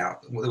work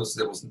out. There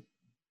was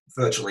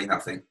virtually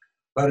nothing.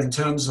 But in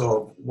terms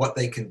of what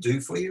they can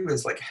do for you,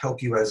 is like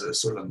help you as a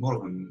sort of more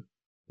of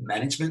a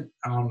management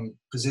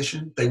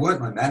position. They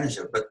weren't my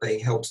manager, but they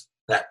helped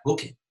that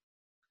booking.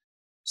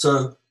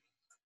 So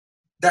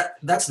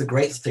that's the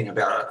great thing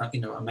about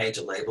a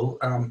major label.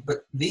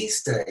 But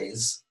these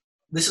days,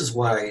 this is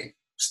why I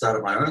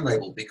started my own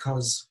label,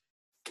 because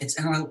and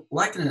I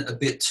liken it a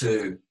bit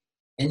to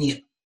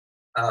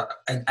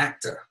an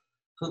actor.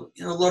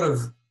 A lot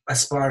of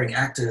aspiring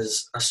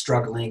actors are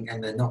struggling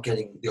and they're not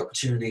getting the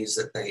opportunities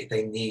that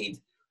they need.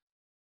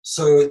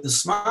 So the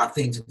smart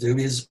thing to do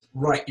is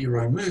write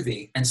your own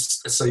movie, and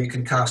so you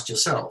can cast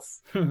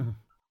yourself,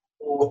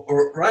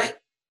 or right.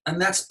 And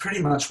that's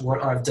pretty much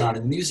what I've done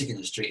in the music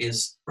industry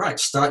is,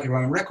 start your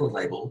own record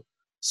label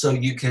so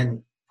you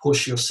can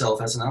push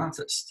yourself as an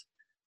artist.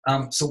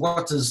 So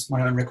what does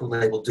my own record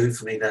label do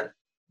for me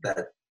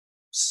that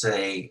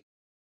say,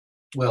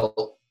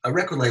 well, a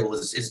record label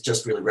is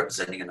just really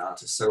representing an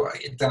artist. So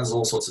it does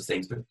all sorts of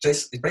things, but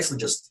it basically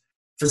just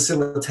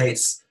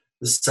facilitates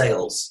the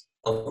sales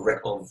of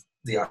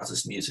the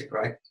artist's music,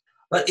 right?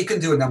 But it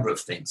can do a number of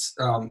things.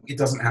 It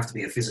doesn't have to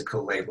be a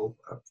physical label,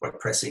 like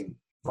pressing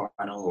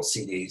vinyl or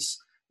CDs.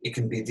 It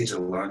can be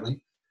digital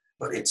only,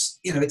 but it's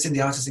in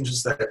the artist's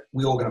interest that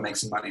we're all going to make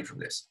some money from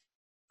this.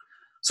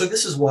 So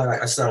this is why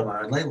I started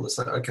my own label. It's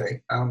like,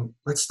 okay,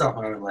 let's start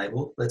my own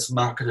label. Let's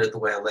market it the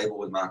way a label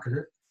would market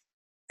it,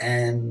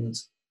 and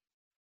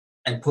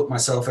put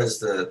myself as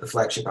the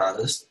flagship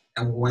artist.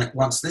 And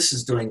once this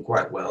is doing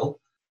quite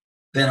well,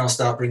 then I'll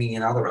start bringing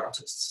in other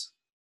artists.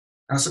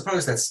 And I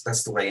suppose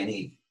that's the way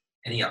any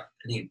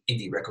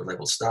indie record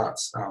label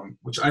starts,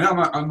 which I know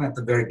I'm at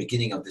the very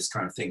beginning of this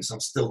kind of thing, so I'm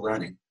still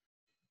learning.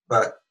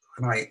 But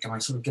am I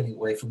sort of getting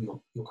away from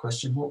your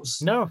question? What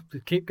was... No,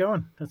 keep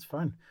going. That's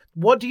fine.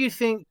 What do you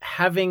think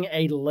having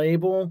a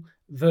label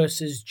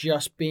versus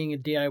just being a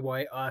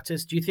DIY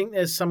artist, do you think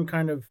there's some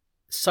kind of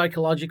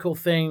psychological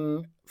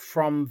thing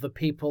from the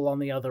people on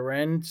the other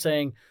end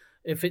saying,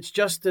 if it's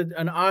just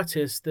an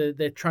artist,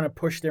 they're trying to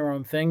push their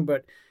own thing,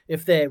 but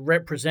if they're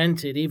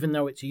represented, even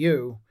though it's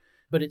you,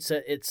 but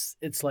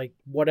it's like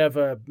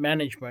whatever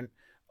management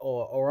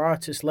or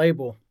artist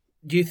label,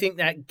 do you think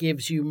that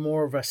gives you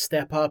more of a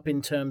step up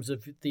in terms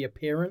of the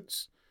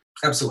appearance?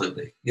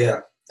 Absolutely.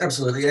 Yeah,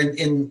 absolutely.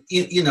 And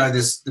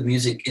there's the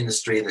music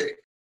industry that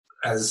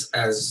as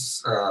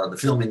the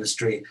film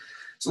industry,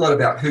 it's a lot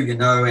about who you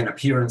know and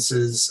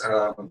appearances.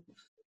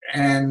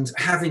 And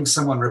having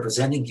someone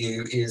representing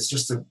you is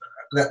just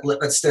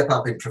that step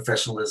up in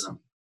professionalism.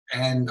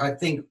 And I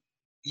think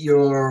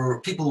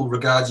people will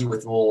regard you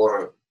with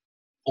more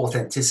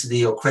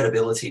authenticity or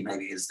credibility,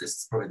 maybe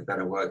is probably the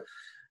better word,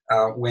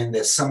 when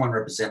there's someone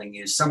representing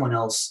you, someone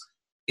else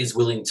is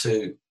willing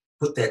to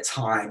put their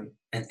time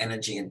and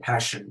energy and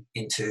passion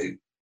into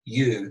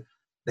you,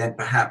 then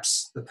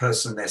perhaps the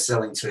person they're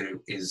selling to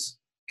is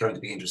going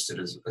to be interested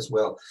as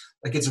well.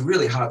 Like, it's a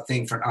really hard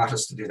thing for an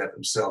artist to do that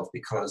themselves,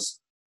 because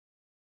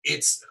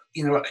it's,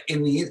 in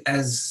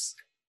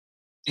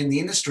the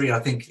industry, I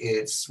think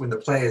it's when the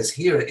players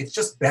hear it, it's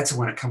just better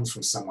when it comes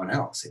from someone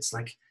else. It's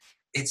like,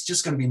 it's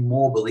just going to be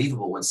more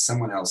believable when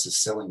someone else is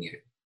selling you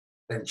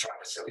than trying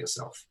to sell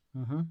yourself.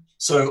 Mm-hmm.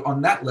 So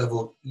on that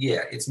level,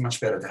 yeah, it's much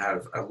better to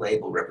have a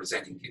label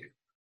representing you.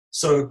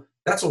 So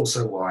that's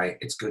also why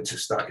it's good to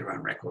start your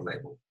own record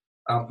label.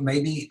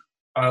 Maybe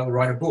I'll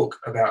write a book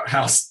about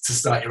how to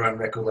start your own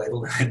record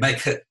label and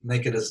make it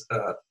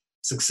a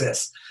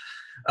success.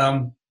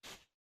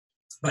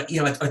 But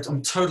yeah,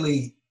 I'm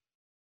totally,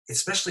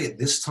 especially at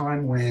this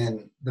time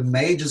when the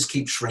majors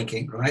keep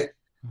shrinking, right?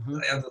 Mm-hmm.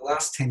 Over the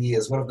last 10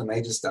 years, what have the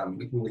majors done?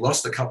 We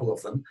lost a couple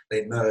of them.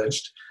 They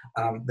merged.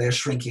 They're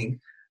shrinking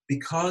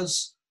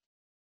because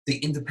the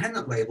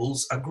independent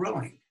labels are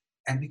growing.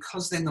 And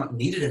because they're not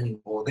needed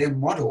anymore, their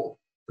model,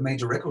 the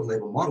major record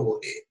label model,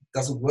 it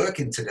doesn't work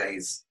in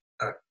today's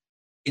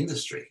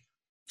industry.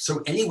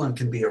 So anyone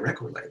can be a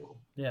record label.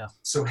 Yeah.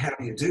 So how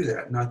do you do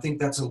that? And I think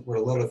that's what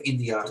a lot of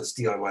indie artists,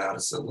 DIY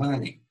artists are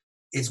learning,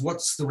 is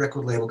what's the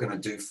record label going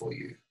to do for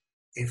you?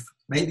 If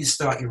maybe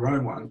start your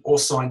own one or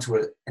sign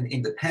to an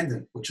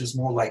independent, which is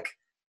more like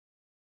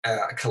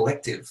a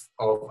collective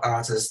of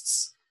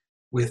artists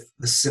with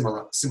the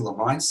similar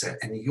mindset,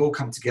 and you all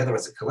come together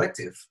as a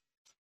collective,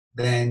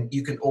 then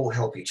you can all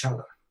help each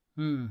other.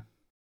 Mm.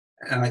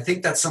 And I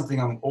think that's something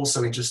I'm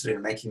also interested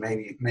in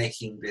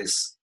making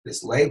this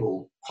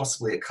label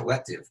possibly a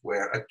collective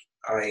where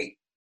I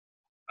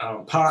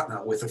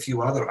partner with a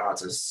few other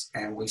artists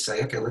and we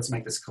say, okay, let's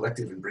make this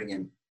collective and bring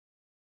in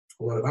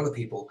a lot of other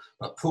people,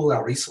 but pool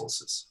our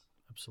resources.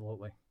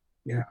 Absolutely.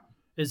 Yeah.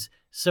 Is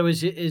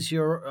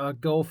your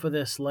goal for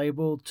this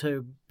label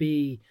to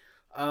be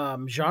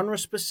genre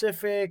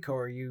specific,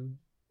 or you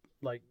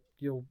like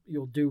you'll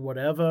do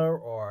whatever,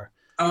 or?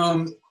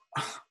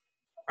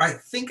 I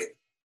think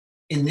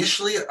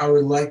initially I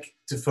would like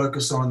to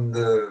focus on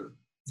the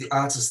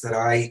artists that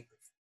I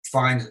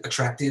find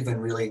attractive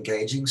and really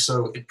engaging.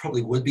 So it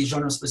probably would be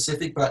genre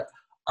specific, but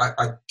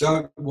I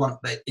don't want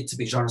it to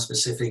be genre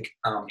specific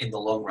in the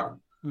long run.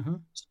 Mm-hmm.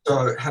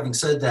 So having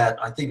said that,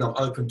 I think I'm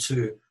open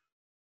to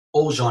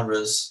all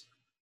genres.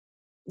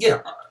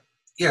 Yeah,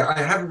 yeah,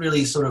 I haven't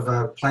really sort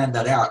of planned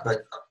that out, but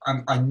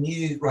I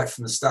knew right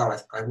from the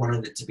start I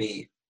wanted it to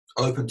be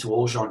open to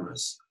all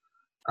genres,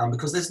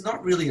 because there's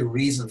not really a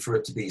reason for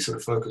it to be sort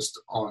of focused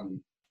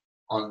on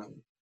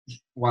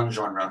one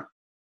genre.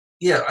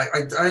 Yeah,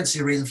 I don't see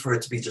a reason for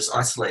it to be just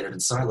isolated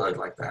and siloed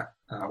like that.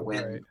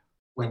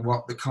 When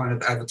what the kind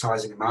of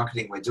advertising and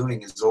marketing we're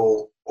doing is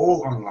all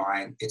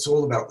online. It's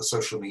all about the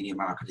social media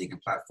marketing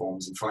and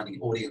platforms and finding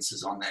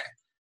audiences on there.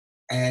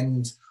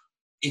 And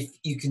if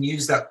you can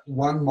use that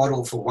one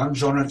model for one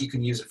genre, you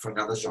can use it for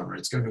another genre.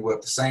 It's going to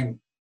work the same,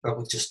 but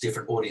with just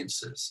different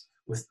audiences,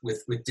 with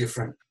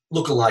different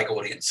lookalike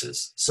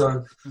audiences.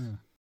 So,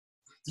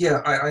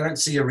 yeah, I don't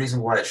see a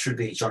reason why it should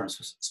be genre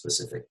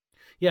specific.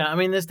 Yeah, I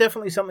mean, there's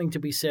definitely something to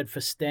be said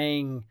for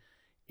staying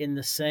in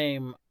the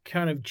same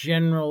kind of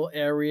general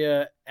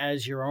area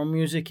as your own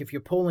music. If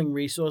you're pulling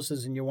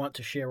resources and you want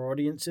to share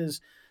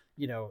audiences,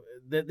 you know,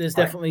 there's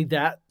definitely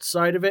that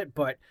side of it.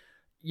 But,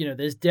 you know,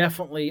 there's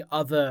definitely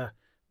other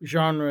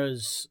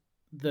genres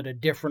that are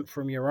different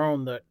from your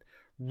own that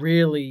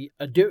really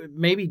are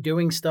maybe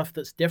doing stuff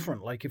that's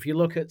different. Like if you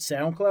look at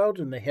SoundCloud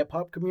and the hip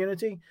hop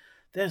community,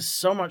 there's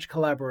so much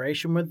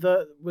collaboration with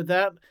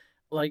that.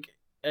 Like,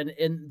 and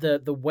in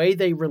the way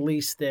they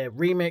release their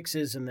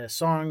remixes and their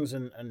songs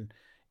and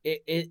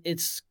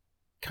it's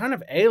kind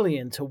of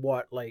alien to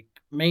what like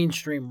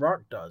mainstream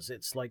rock does.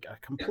 It's like a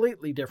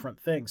completely different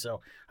thing.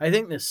 So I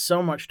think there's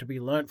so much to be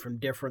learned from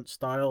different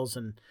styles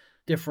and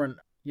different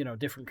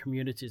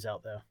communities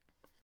out there.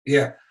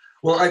 Yeah.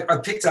 Well, I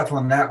picked up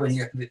on that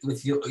when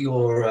with your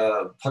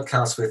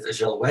podcast with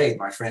Agel Wade,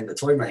 my friend, the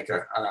toy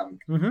maker.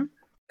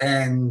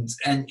 And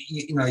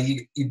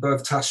you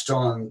both touched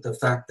on the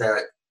fact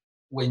that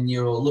when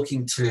you're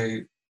looking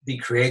to be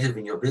creative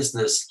in your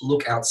business,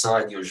 look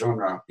outside your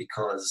genre,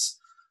 because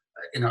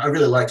I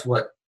really liked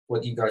what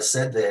you guys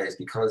said there, is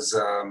because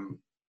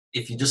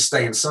if you just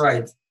stay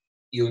inside,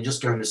 you're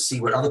just going to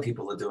see what other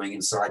people are doing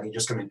inside, and you're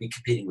just going to be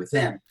competing with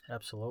them.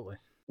 Absolutely.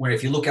 Where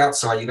if you look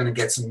outside, you're going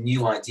to get some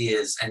new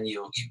ideas, and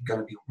you're going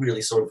to be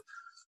really sort of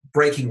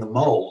breaking the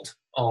mold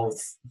of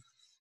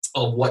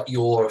what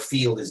your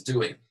field is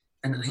doing.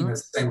 And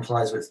the same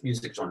applies with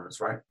music genres,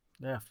 right?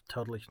 Yeah,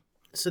 totally.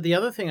 So the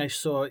other thing I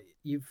saw,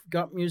 you've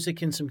got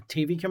music in some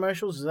TV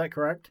commercials, is that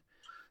correct?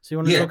 So you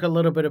want to talk a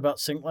little bit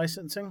about sync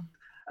licensing?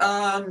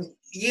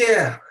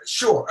 Yeah,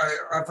 sure.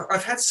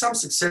 I've had some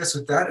success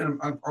with that, and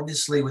I'm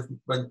obviously with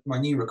my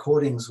new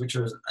recordings, which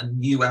are a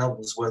new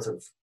album's worth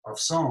of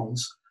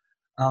songs.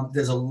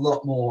 There's a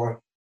lot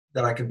more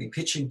that I can be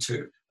pitching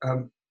to.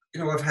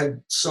 I've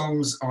had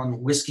songs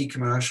on whiskey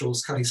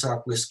commercials, Cutty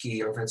Sark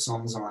Whiskey. I've had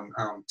songs on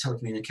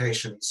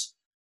telecommunications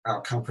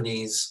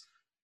companies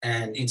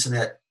and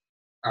internet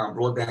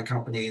broadband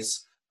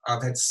companies.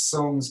 I've had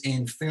songs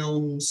in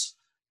films,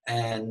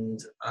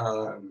 and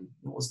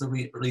what was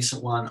the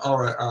recent one?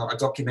 A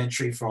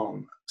documentary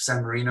from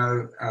San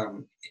Marino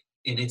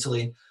in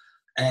Italy.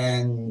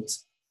 And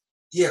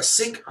yeah,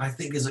 sync, I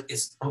think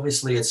is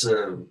obviously it's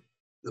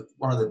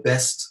one of the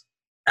best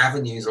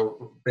avenues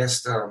or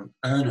best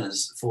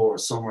earners for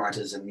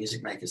songwriters and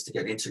music makers to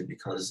get into,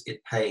 because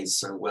it pays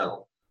so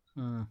well.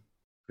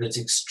 But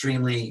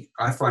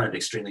I find it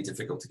extremely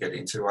difficult to get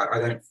into. I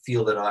don't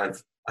feel that I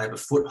have a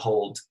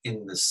foothold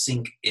in the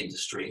sync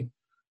industry.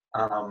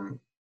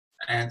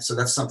 And so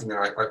that's something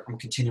that I'm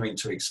continuing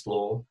to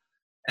explore.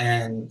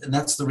 And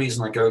that's the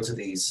reason I go to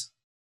these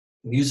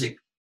music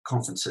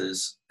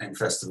conferences and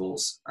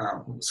festivals,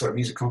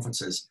 music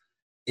conferences,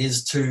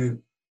 is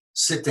to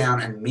sit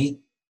down and meet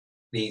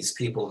these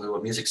people who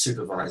are music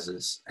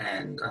supervisors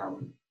and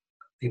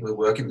people who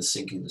work in the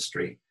sync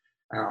industry.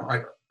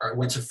 I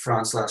went to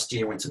France last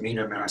year, went to meet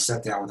them, and I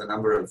sat down with a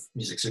number of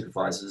music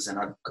supervisors,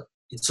 and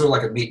it's sort of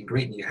like a meet and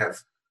greet, and you have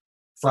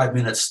 5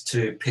 minutes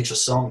to pitch a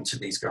song to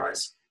these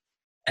guys.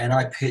 And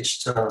I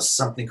pitched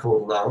something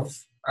called Love,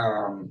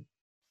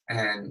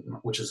 and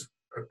which is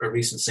a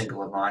recent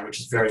single of mine, which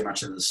is very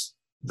much in this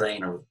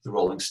vein of the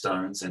Rolling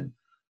Stones and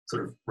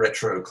sort of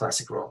retro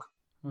classic rock.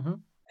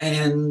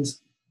 And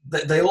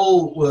they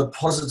all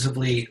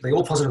positively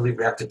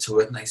reacted to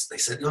it, and they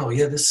said, "Oh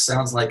yeah, this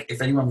sounds like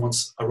if anyone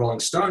wants a Rolling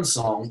Stones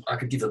song, I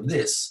could give them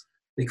this,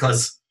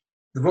 because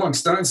the Rolling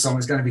Stones song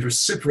is going to be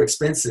super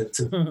expensive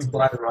to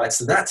buy the rights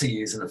to that to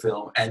use in the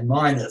film, and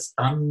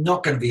I'm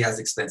not going to be as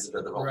expensive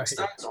as the Rolling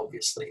Stones,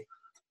 obviously.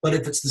 But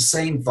if it's the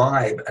same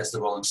vibe as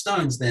the Rolling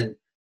Stones, then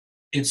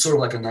it's sort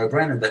of like a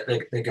no-brainer that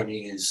they're going to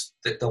use,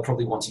 that they'll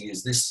probably want to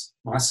use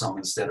my song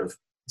instead of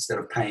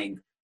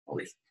paying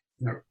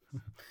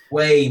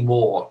way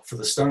more for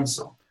the Stones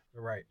song."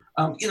 Right.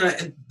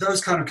 And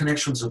those kind of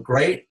connections are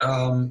great.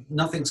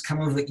 Nothing's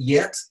come of it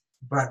yet,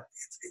 but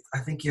I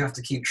think you have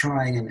to keep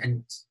trying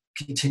and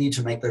continue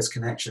to make those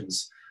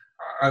connections.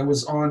 I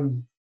was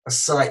on a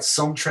site,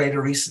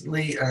 Songtrader,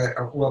 recently.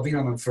 I've been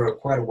on them for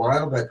quite a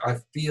while, but I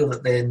feel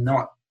that they're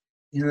not.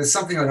 There's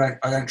something I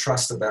don't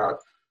trust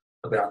about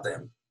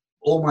them.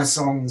 All my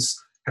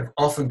songs have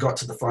often got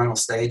to the final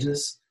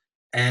stages,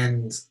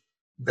 and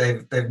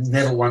they've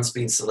never once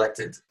been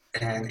selected.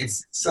 And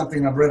it's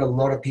something I've read a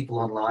lot of people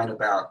online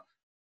about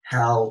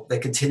how they're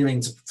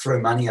continuing to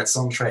throw money at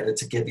Songtradr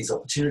to get these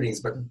opportunities,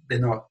 but they're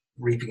not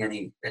reaping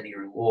any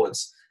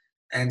rewards.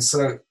 And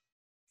so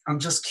I'm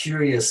just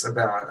curious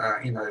about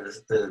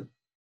the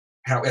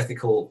how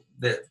ethical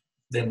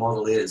their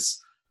model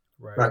is.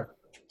 Right. But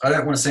I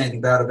don't want to say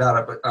anything bad about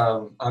it. But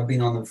I've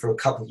been on them for a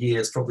couple of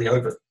years, probably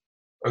over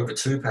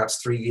 2,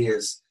 perhaps 3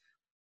 years,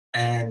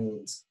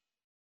 and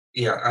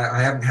yeah,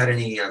 I haven't had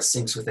any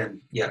syncs with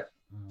them yet,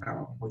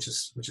 which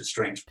is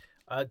strange.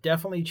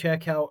 Definitely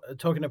check out,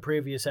 talking to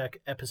previous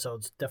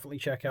episodes, definitely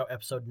check out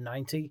episode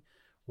 90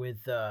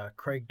 with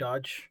Craig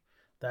Dodge.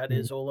 That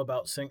is all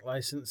about sync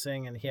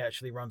licensing, and he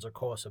actually runs a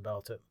course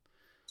about it.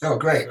 Oh,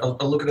 great. So,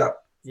 I'll look it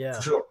up. Yeah,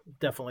 for sure.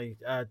 Definitely.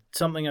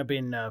 Something I've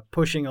been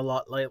pushing a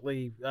lot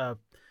lately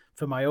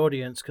for my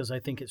audience because I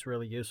think it's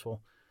really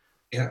useful.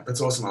 Yeah,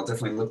 that's awesome. I'll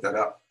definitely look that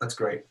up. That's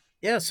great.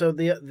 Yeah, so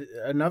the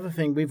another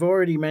thing, we've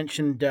already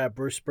mentioned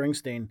Bruce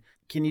Springsteen.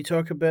 Can you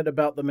talk a bit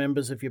about the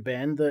members of your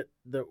band that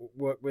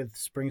work with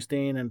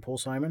Springsteen and Paul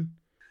Simon?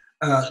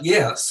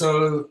 Yeah,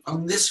 so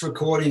on this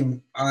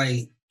recording,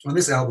 on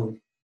this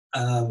album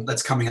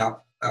that's coming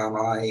up,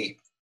 I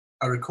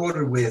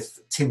recorded with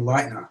Tim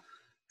Leitner,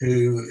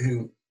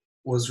 who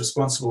was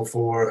responsible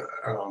for,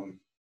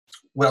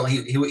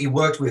 he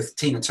worked with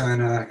Tina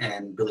Turner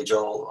and Billy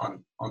Joel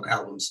on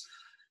albums.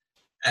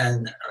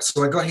 And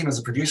so I got him as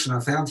a producer, and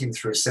I found him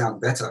through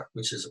Sound Better,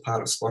 which is a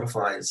part of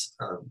Spotify's,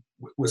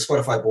 where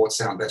Spotify bought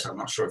Sound Better. I'm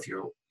not sure if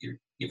you've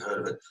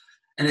heard of it.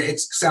 And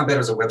it's Sound Better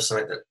is a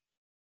website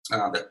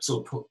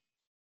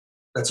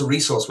that's a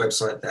resource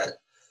website that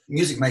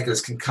music makers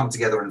can come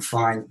together and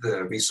find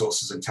the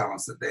resources and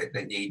talents that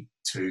they need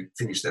to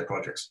finish their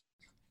projects.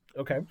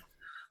 Okay.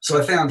 So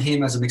I found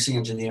him as a mixing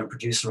engineer and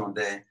producer on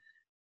there.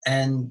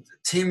 And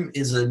Tim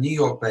is a New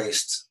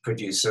York-based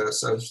producer,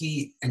 so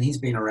he's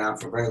been around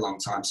for a very long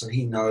time, so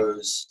he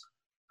knows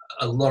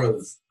a lot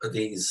of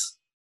these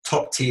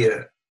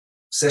top-tier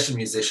session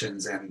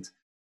musicians and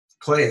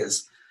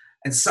players.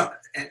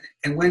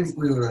 And when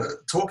we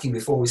were talking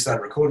before we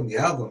started recording the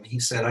album, he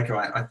said, "Okay,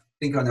 I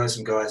think I know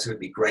some guys who would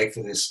be great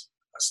for this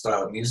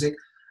style of music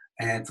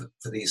and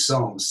for these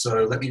songs.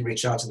 So let me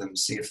reach out to them and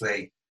see if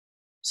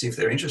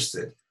they're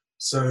interested."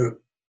 So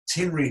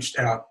Tim reached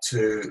out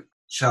to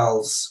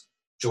Charles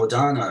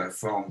Giordano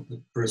from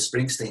the Bruce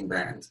Springsteen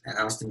band and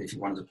asked him if he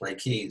wanted to play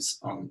keys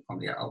on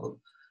the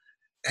album.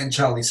 And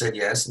Charlie said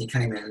yes, and he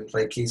came in and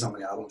played keys on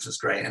the album, which was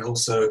great. And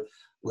also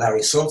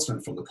Larry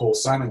Saltzman from the Paul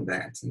Simon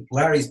band. And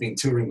Larry's been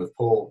touring with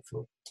Paul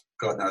for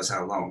God knows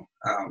how long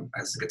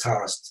as the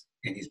guitarist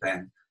in his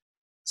band.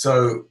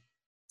 So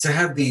to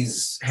have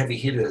these heavy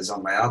hitters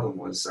on my album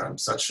was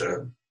such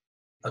a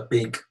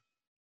big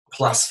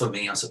plus for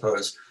me, I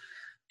suppose.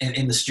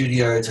 In the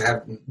studio, to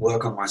have them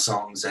work on my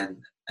songs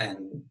and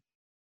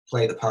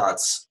play the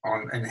parts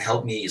on and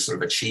help me sort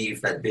of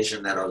achieve that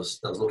vision that I was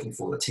looking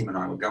for, that Tim and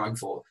I were going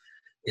for,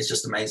 is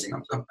just amazing.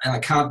 And I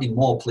can't be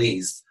more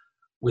pleased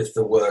with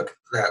the work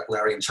that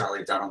Larry and Charlie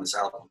have done on this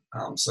album.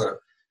 So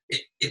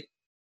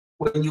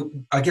when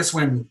you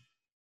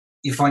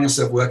find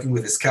yourself working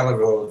with this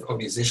caliber of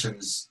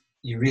musicians,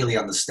 you really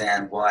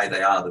understand why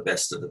they are the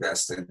best of the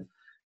best. And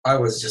I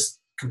was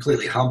just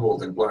completely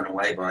humbled and blown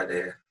away by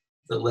the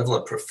level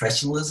of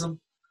professionalism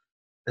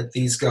that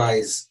these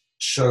guys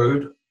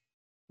showed,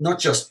 not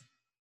just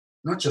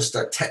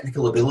a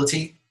technical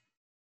ability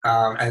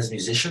as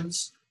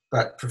musicians,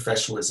 but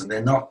professionalism.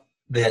 They're not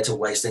there to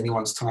waste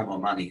anyone's time or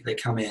money. They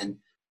come in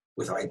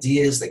with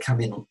ideas. They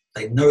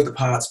know the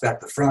parts back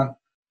to front.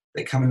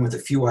 They come in with a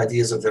few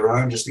ideas of their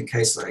own, just in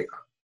case I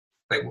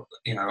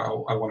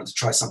wanted to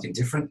try something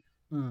different.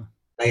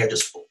 They are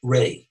just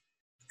ready.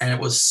 And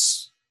it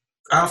was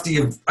after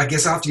you've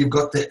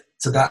got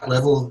to that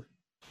level,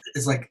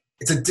 it's like,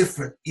 it's a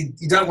different,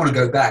 you don't want to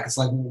go back. It's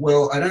like,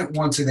 well, I don't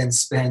want to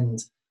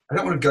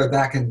go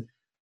back and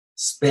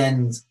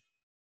spend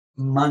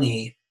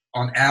money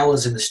on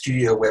hours in the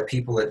studio where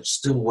people are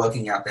still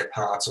working out their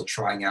parts or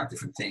trying out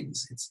different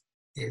things.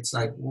 It's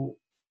like, well,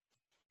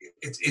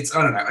 it's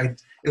I don't know.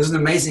 It was an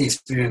amazing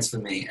experience for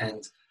me,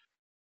 and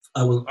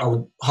I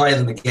would hire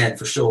them again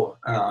for sure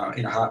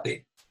in a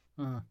heartbeat.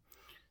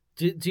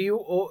 Do you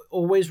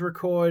always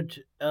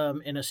record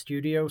in a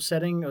studio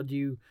setting, or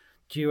do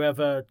you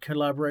ever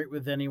collaborate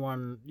with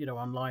anyone,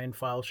 online,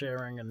 file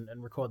sharing,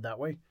 and record that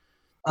way?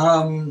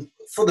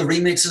 For the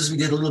remixes, we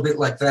did a little bit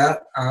like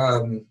that,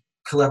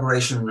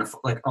 collaboration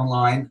like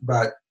online,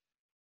 but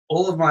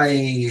all of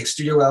my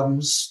studio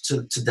albums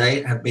to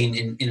date have been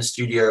in a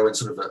studio and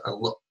sort of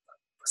a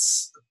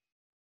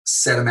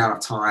set amount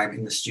of time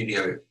in the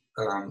studio.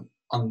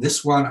 On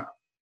this one,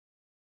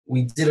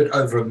 we did it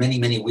over many,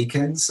 many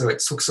weekends, so it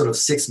took sort of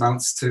 6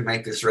 months to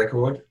make this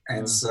record.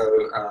 And so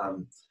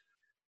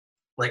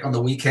like on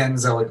the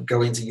weekends, I would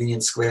go into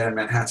Union Square in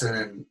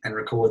Manhattan and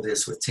record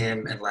this with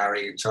Tim and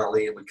Larry and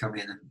Charlie, and we'd come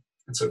in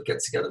and sort of get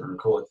together and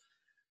record.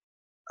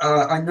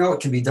 I know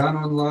it can be done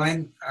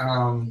online,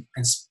 and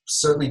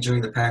certainly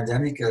during the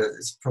pandemic,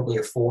 it's probably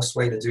a forced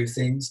way to do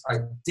things. I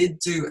did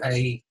do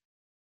a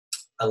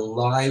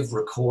live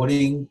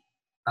recording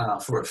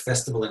for a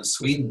festival in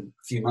Sweden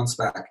a few months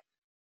back,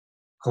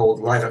 called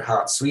Live at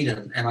Heart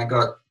Sweden, and I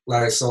got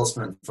Larry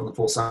Salzman from the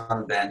Paul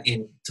Simon Band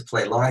in to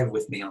play live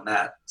with me on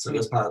that. So he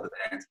was part of the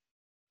band.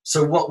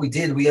 So what we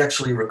did, we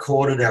actually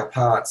recorded our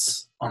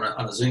parts on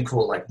a Zoom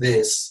call like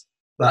this,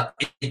 but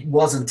it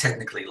wasn't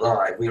technically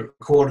live. We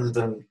recorded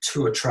them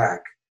to a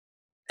track,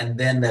 and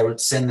then they would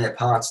send their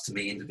parts to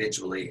me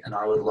individually, and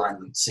I would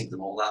sync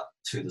them all up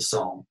to the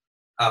song,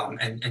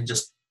 and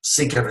just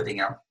sync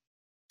everything up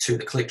to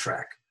the click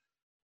track.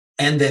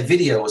 And their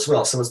video as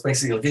well. So it's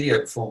basically a video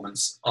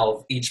performance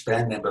of each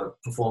band member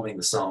performing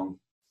the song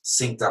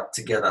synced up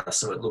together,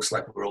 so it looks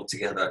like we're all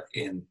together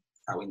in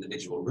our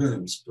individual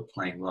rooms but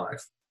playing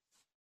live.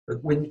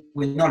 But we're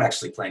not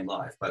actually playing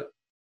live, but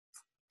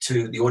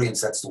to the audience,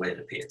 that's the way it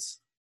appears.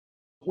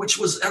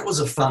 That was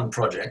a fun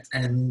project.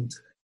 And,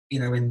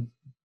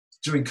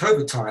 during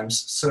COVID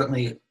times,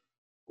 certainly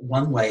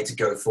one way to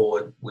go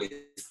forward with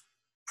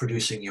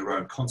producing your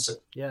own concert.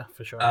 Yeah,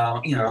 for sure. A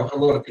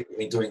lot of people have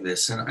been doing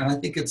this, and I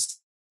think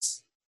it's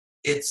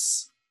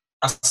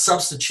a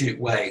substitute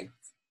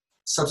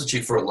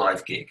for a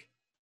live gig,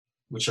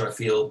 which I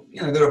feel,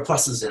 there are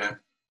pluses in it.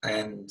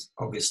 And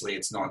obviously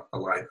it's not a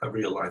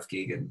real live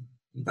gig and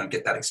you don't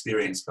get that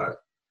experience,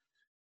 but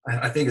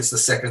I think it's the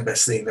second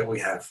best thing that we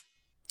have.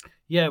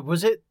 Yeah,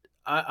 was it?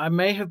 I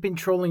may have been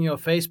trolling your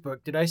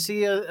Facebook. Did I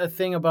see a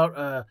thing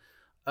about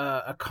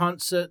a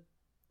concert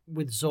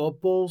with Zorb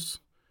balls?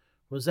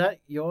 Was that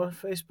your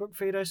Facebook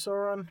feed I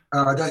saw on?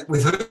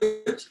 With who?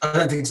 I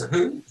don't think so.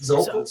 Who?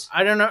 Zorb balls?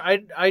 I don't know.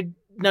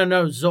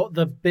 No.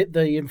 The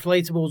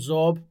inflatable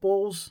Zorb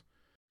balls.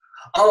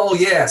 Oh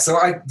yeah. So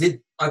I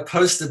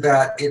posted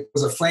that. It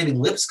was a Flaming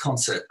Lips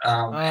concert.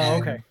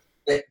 Okay.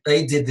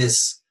 They did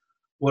this,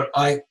 what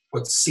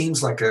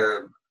seems like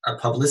a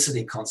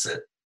publicity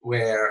concert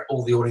where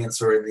all the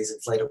audience were in these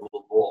inflatable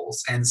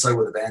balls, and so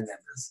were the band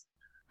members.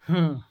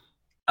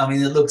 I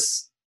mean, it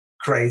looks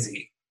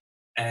crazy,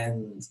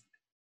 and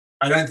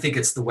I don't think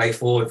it's the way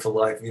forward for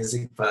live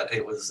music, but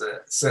it was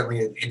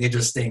certainly an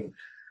interesting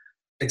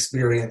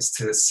experience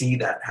to see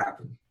that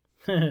happen.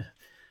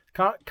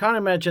 Can't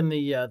imagine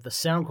the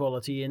sound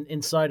quality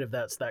inside of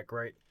that's that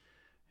great.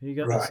 You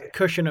got this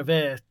cushion of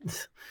air.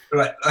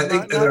 Right. I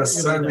think there are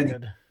so many.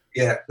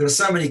 Yeah, there are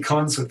so many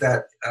cons with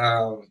that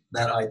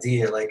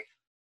idea. Like,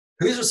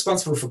 who's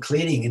responsible for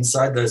cleaning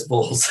inside those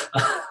balls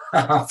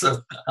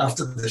after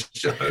the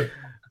show?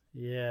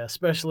 Yeah,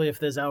 especially if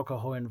there's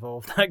alcohol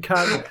involved. That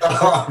can't.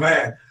 Oh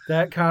man,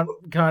 that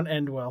can't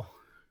end well.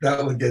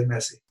 That would get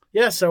messy.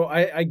 Yeah, so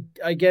I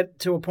get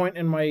to a point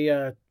in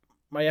my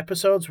my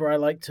episodes where I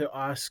like to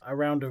ask a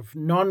round of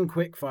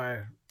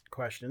non-quickfire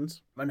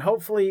questions, and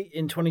hopefully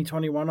in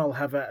 2021 I'll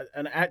have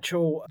an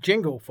actual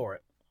jingle for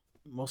it.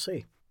 We'll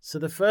see. So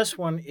the first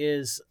one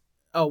is,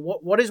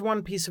 what is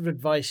one piece of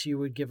advice you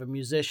would give a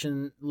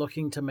musician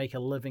looking to make a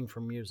living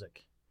from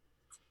music?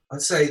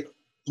 I'd say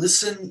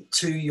listen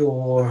to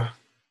your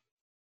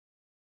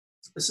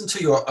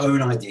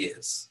own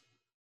ideas,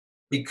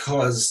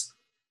 because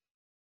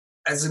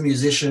as a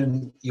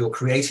musician, you're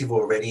creative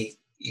already.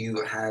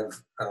 You have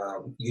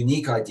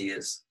unique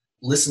ideas.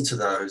 Listen to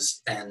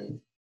those and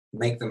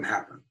make them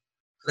happen.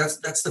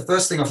 That's the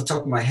first thing off the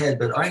top of my head.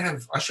 But I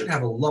should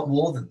have a lot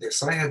more than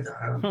this. I had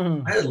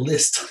a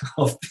list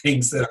of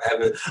things that I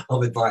have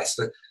of advice.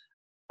 But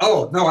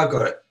I've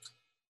got it.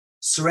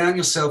 Surround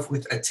yourself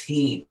with a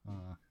team.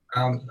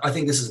 I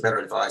think this is better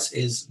advice,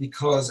 is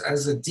because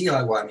as a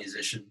DIY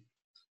musician,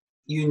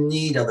 you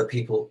need other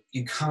people.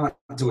 You can't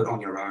do it on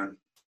your own,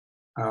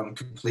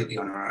 completely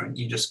on your own.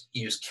 You just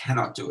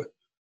cannot do it.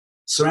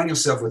 Surround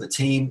yourself with a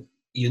team.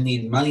 You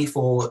need money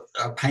for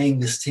paying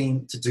this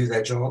team to do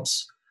their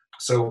jobs.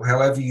 So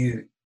however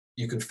you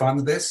can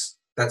fund this,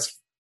 that's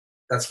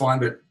fine,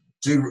 but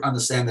do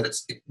understand that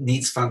it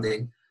needs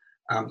funding.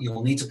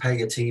 You'll need to pay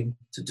your team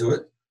to do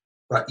it,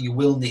 but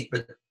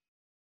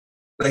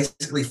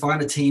basically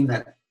find a team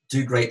that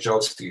do great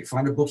jobs for you.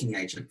 Find a booking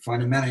agent,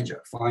 find a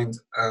manager, find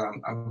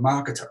a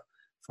marketer,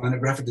 find a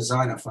graphic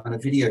designer, find a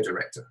video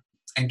director,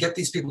 and get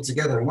these people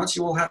together. And once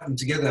you all have them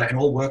together and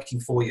all working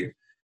for you,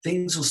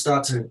 things will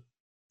start to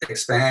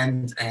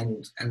expand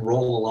and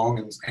roll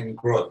along and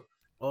grow.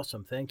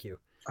 Awesome, thank you.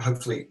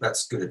 Hopefully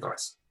that's good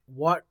advice.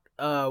 What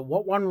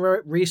one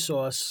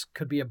resource,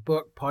 could be a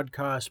book,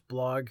 podcast,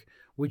 blog,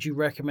 would you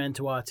recommend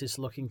to artists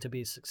looking to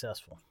be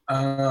successful?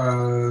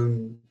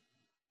 One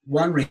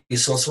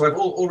resource, so I've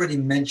already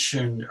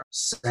mentioned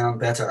Sound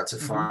Better to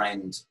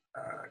find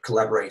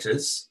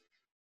collaborators.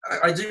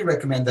 I do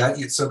recommend that.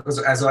 So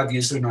because as I've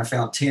used it, and I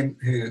found Tim,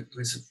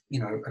 who's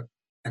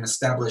an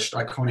established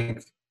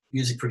iconic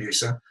music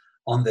producer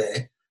on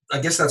there. I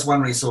guess that's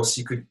one resource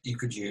you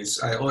could use.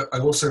 I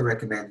also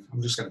recommend,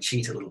 I'm just going to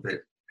cheat a little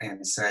bit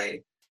and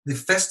say, the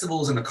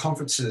festivals and the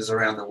conferences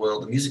around the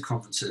world, the music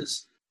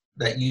conferences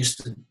that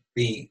used to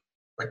be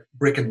like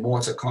brick and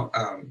mortar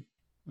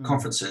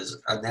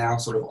conferences are now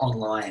sort of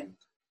online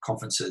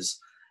conferences.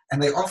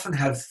 And they often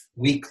have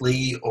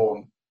weekly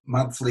or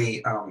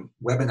monthly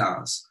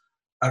webinars.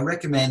 I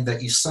recommend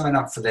that you sign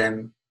up for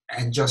them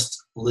and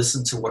just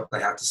listen to what they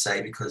have to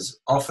say, because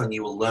often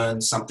you will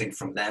learn something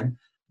from them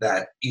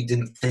that you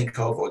didn't think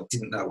of or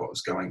didn't know what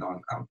was going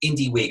on.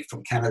 Indie Week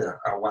from Canada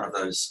are one of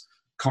those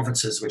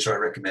conferences which I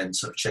recommend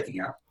sort of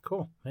checking out.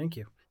 Cool, thank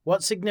you.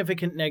 What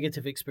significant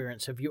negative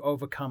experience have you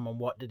overcome, and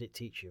what did it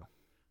teach you?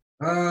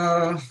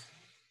 I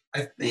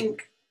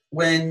think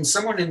when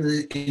someone in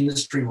the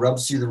industry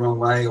rubs you the wrong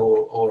way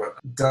or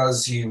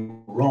does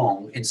you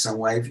wrong in some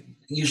way,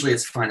 usually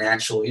it's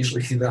financial,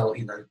 usually they'll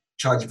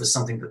charge you for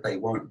something that they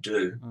won't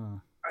do.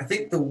 I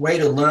think the way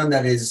to learn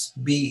that is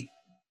be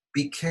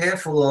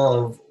careful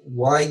of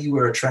why you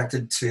were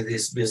attracted to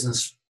this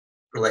business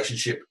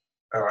relationship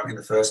in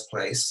the first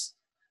place.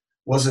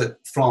 Was it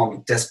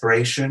from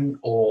desperation,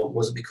 or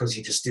was it because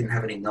you just didn't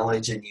have any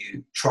knowledge and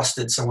you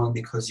trusted someone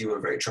because you were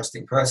a very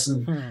trusting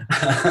person?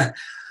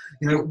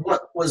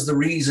 What was the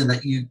reason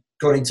that you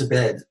got into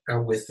bed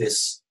with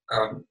this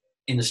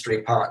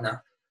industry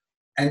partner?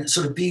 And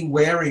sort of be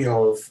wary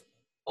of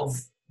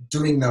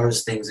doing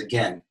those things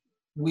again.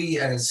 We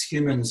as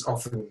humans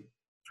often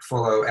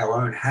follow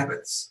our own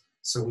habits,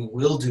 so we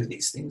will do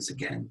these things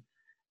again,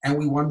 and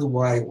we wonder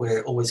why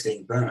we're always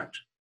getting burnt.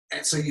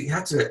 And so you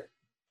have to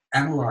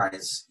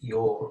analyze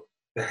your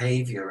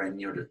behavior and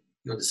your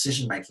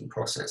decision-making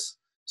process.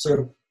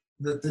 So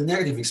the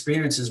negative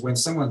experience is when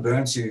someone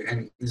burns you,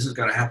 and this is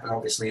going to happen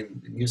obviously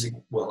in the music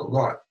world a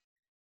lot,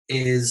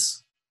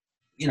 is,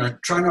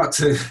 try not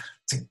to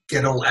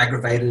get all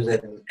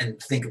aggravated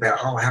and think about,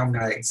 how I'm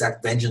going to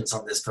exact vengeance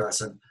on this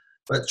person,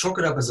 but chalk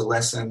it up as a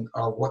lesson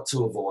of what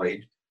to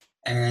avoid,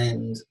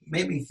 and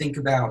maybe think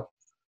about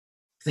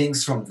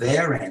things from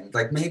their end.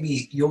 Like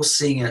maybe you're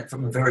seeing it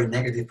from a very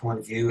negative point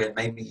of view, and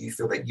maybe you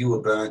feel that you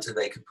were burnt and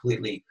they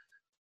completely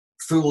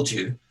fooled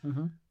you.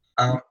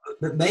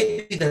 But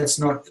maybe that's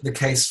not the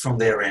case from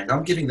their end.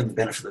 I'm giving them the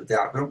benefit of the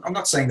doubt, but I'm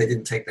not saying they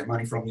didn't take their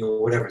money from you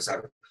or whatever it's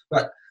happened.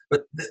 But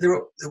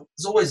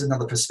there's always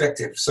another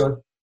perspective.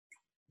 So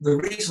the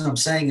reason I'm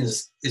saying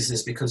is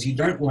this because you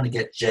don't want to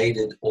get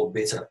jaded or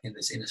bitter in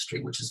this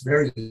industry, which is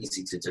very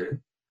easy to do,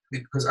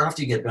 because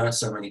after you get burnt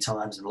so many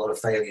times and a lot of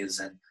failures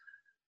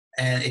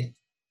and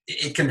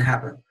it can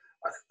happen.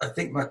 I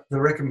think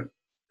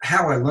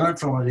how I learned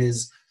from it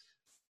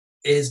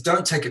is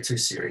don't take it too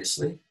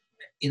seriously.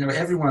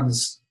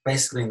 Everyone's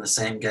basically in the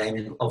same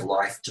game of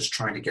life, just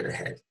trying to get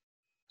ahead.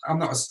 I'm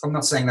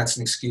not saying that's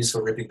an excuse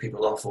for ripping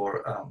people off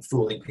or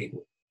fooling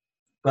people,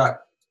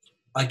 but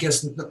I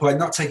guess by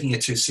not taking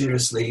it too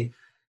seriously,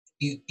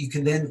 you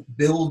can then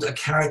build a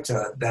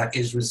character that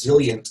is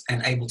resilient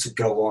and able to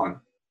go on,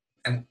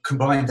 and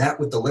combine that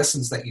with the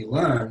lessons that you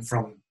learn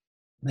from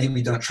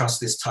maybe don't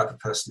trust this type of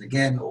person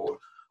again,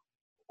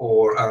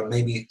 or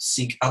maybe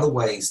seek other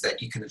ways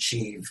that you can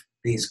achieve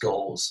these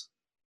goals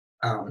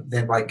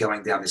than by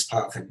going down this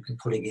path and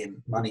putting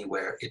in money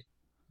where it,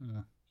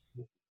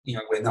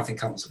 where nothing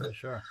comes of it.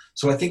 Sure.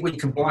 So I think when you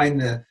combine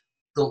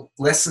the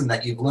lesson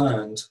that you've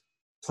learned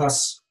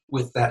plus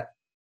with that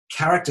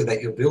character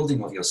that you're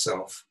building of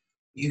yourself,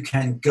 you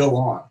can go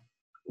on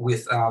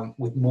with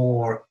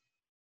more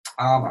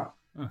armor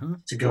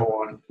to go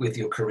on with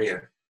your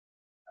career.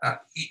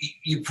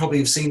 You probably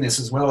have seen this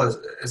as well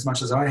as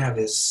much as I have,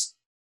 is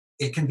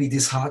it can be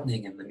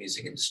disheartening in the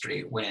music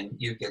industry when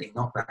you're getting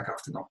knockback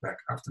after knockback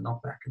after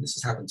knockback. And this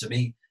has happened to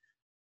me,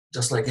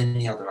 just like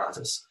any other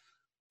artist.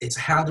 It's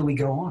how do we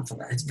go on from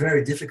that? It's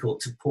very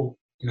difficult to pull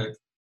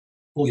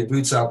your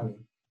boots up and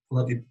pull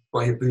up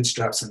by your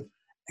bootstraps and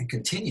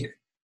continue,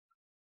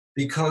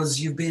 because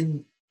you've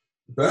been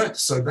burnt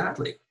so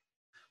badly.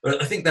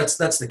 But I think that's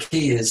the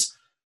key is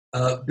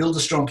build a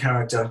strong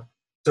character,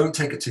 don't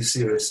take it too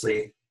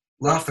seriously,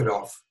 laugh it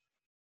off,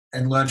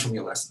 and learn from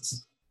your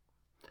lessons.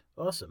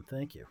 Awesome,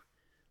 thank you.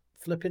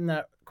 Flipping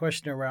that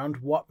question around,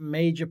 what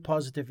major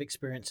positive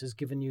experience has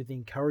given you the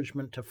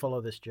encouragement to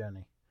follow this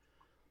journey?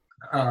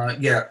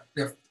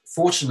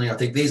 Fortunately, I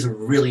think these are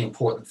really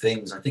important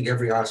things. I think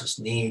every artist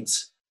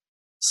needs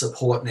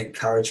support and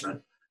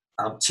encouragement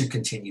to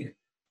continue.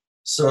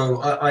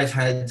 So I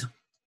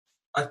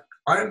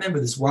remember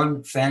this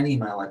one fan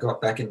email I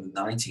got back in the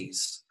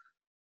 90s,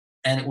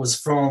 and it was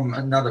from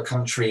another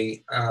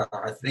country.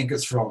 I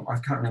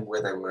can't remember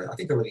where they were. I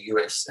think they were the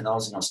US, and I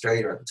was in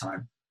Australia at the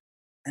time.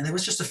 And there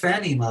was just a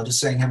fan email just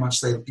saying how much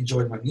they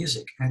enjoyed my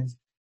music. And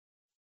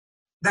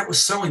that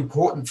was so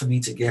important for me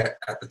to get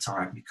at the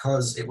time,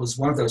 because it was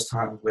one of those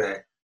times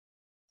where,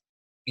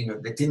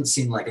 it didn't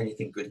seem like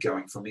anything good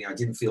going for me. I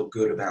didn't feel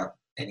good about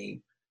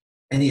any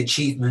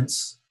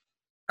achievements,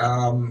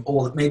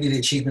 or maybe the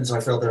achievements I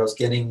felt that I was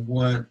getting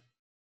weren't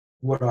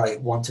what I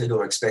wanted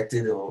or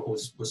expected or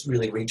was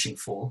really reaching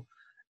for.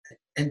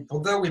 And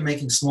although we're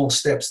making small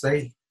steps,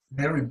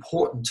 they're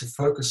important to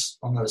focus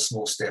on those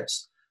small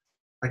steps.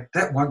 Like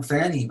that one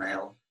fan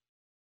email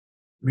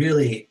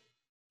really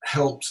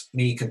helped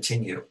me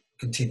continue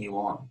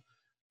on.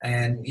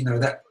 And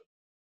that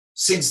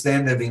since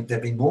then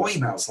there've been more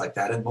emails like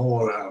that and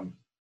more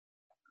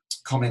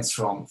comments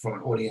from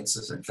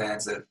audiences and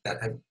fans that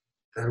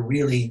are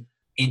really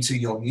into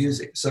your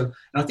music. So,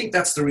 and I think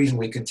that's the reason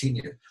we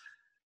continue.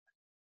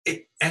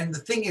 And the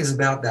thing is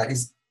about that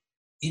is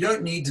you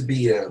don't need to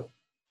be a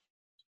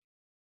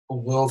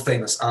world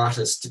famous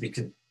artist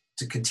to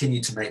to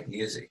continue to make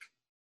music.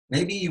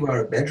 Maybe you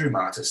are a bedroom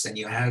artist and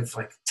you have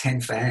like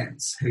 10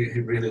 fans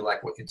who really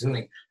like what you're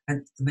doing,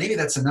 and maybe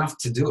that's enough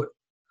to do it.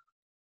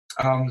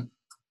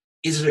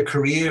 Is it a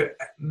career?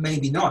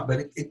 Maybe not,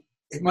 but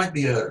it might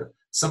be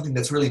something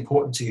that's really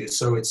important to you.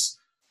 So it's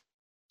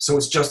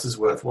just as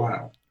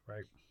worthwhile.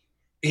 Right.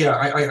 Yeah,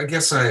 I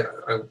guess I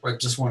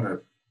just want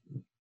to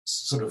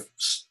sort of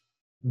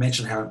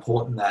mention how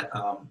important that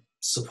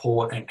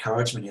support and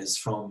encouragement is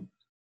from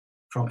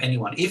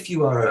anyone. If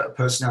you are a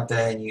person out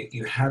there and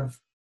you have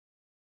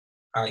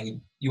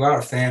you are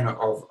a fan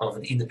of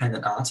an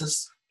independent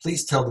artist,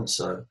 please tell them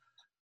so.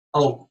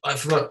 Oh, I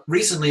forgot.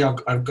 Recently,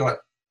 I've got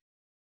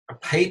a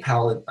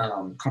PayPal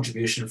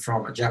contribution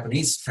from a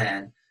Japanese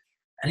fan,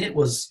 and it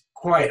was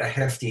quite a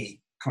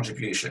hefty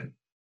contribution.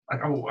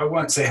 I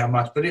won't say how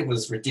much, but it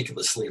was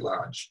ridiculously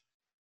large.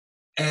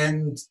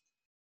 And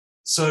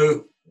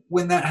so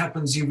when that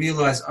happens, you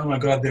realize, oh my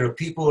God, there are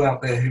people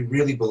out there who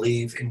really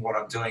believe in what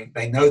I'm doing.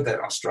 They know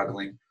that I'm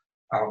struggling.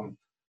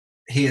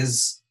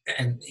 Here's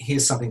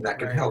something that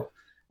can help.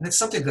 And it's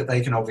something that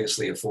they can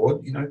obviously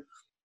afford,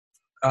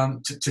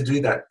 to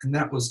do that. And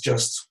that was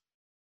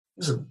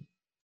a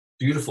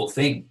beautiful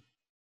thing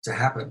to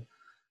happen.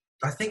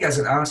 I think as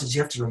an artist,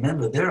 you have to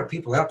remember there are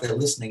people out there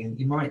listening, and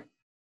you might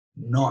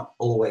not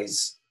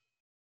always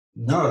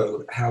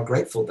know how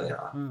grateful they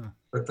are,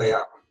 but they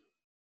are.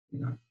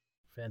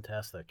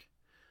 Fantastic.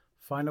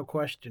 Final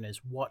question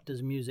is, what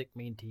does music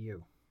mean to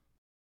you?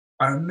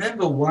 I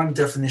remember one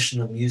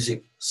definition of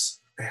music.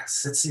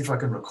 Let's see if I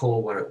can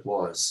recall what it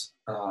was,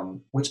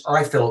 which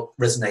I felt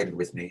resonated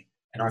with me,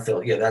 and I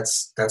felt, yeah,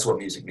 that's what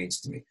music means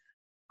to me.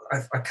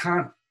 I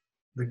can't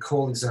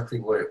recall exactly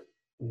what it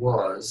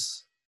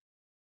was,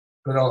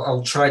 but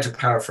I'll try to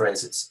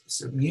paraphrase it.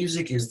 So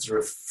music is the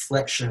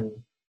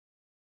reflection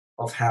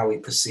of how we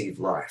perceive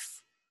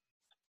life.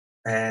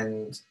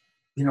 And,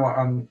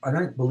 I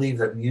don't believe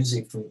that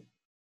music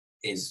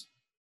is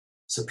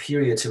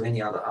superior to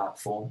any other art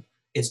form.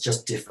 It's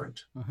just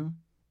different. Mm-hmm.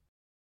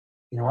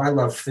 I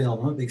love film.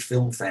 I'm a big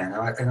film fan,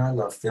 and I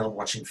love film,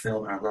 watching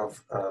film, and I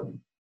love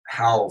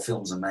how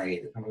films are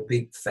made. I'm a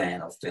big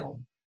fan of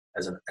film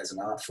as an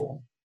art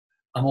form.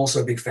 I'm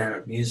also a big fan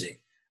of music,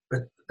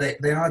 but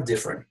they are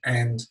different,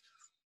 and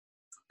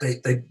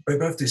they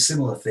both do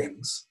similar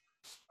things.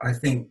 I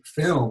think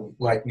film,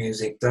 like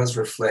music, does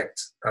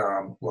reflect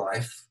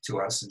life to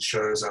us and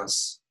shows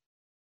us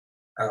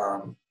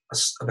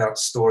about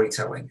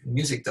storytelling.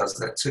 Music does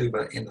that too,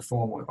 but in the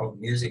form of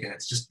music, and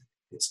it's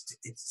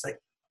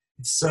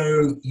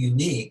so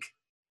unique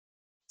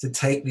to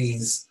take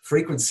these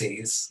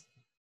frequencies,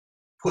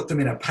 put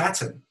them in a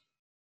pattern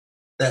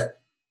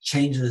that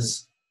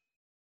changes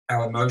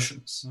our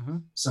emotions,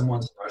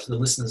 someone's emotion, the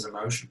listener's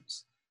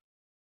emotions.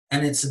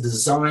 And it's a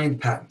design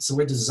pattern. So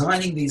we're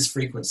designing these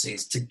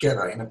frequencies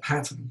together in a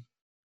pattern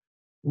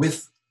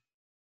with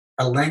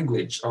a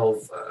language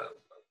of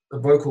a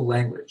vocal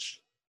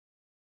language,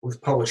 with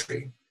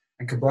poetry,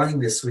 and combining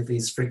this with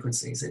these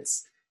frequencies.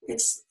 It's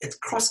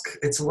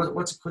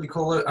what do you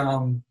call it?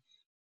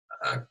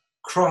 A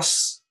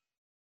cross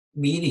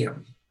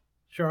medium.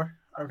 Sure.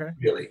 Okay.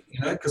 Really,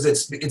 because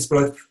it's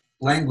both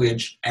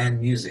language and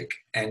music,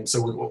 and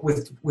so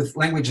with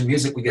language and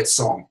music we get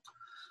song.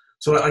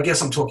 So I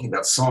guess I'm talking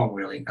about song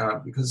really,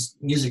 because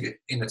music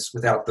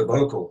without the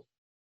vocal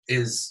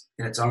is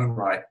in its own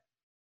right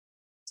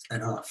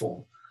an art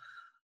form.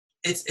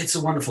 It's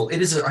a wonderful.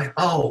 It is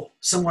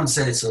someone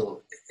said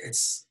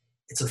it's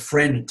a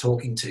friend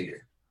talking to you.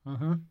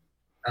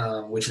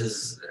 Mm-hmm. Which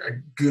is a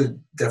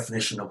good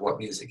definition of what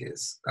music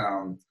is.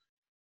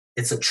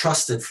 It's a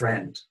trusted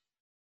friend,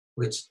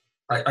 which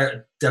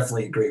I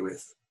definitely agree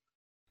with.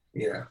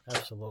 Yeah,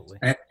 absolutely.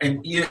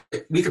 And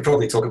we could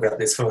probably talk about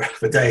this for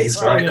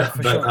days, right? Yeah,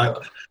 for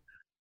sure.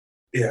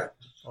 Yeah.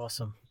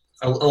 Awesome.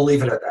 I'll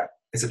leave it at that.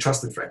 It's a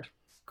trusted friend.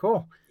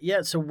 Cool.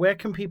 Yeah. So where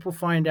can people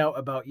find out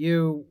about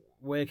you?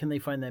 Where can they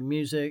find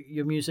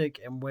your music,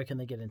 and where can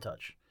they get in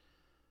touch?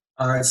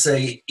 I'd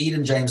say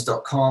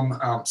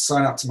EdenJames.com.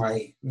 Sign up to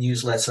my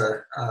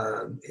newsletter.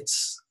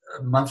 It's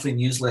a monthly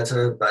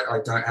newsletter, but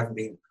I haven't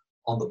been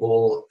on the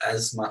ball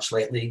as much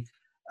lately.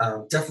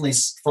 Definitely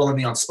follow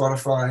me on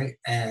Spotify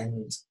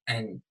and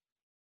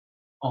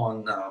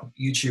on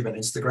YouTube and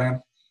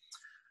Instagram.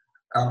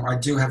 I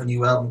do have a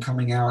new album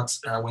coming out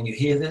when you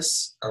hear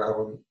this.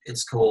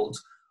 It's called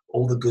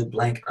All the Good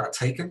Blank Are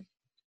Taken.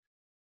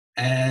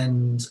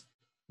 And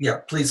yeah,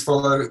 please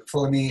follow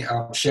me,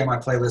 share my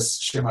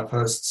playlists, share my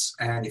posts,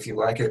 and if you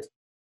like it,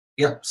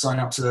 sign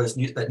up to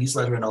that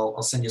newsletter, and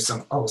I'll send you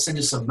some. I'll send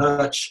you some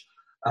merch,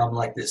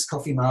 like this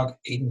coffee mug,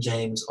 Eden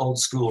James, old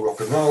school rock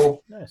and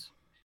roll. Nice.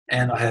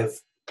 And I have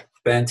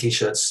band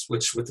T-shirts,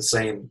 which with the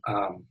same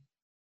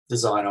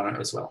design on it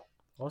as well.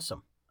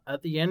 Awesome.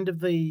 At the end of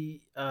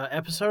the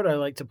episode, I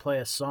like to play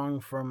a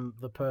song from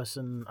the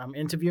person I'm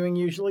interviewing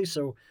usually.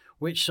 So,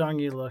 which song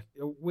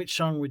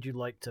would you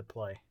like to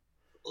play?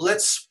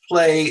 Let's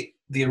play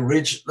the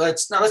original.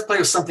 Let's play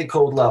with something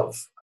called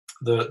Love,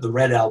 the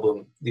Red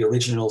album, the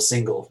original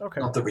single,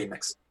 not the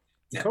remix.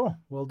 Yeah. Cool,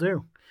 will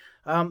do.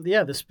 This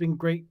has been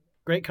great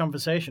Great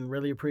conversation.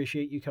 Really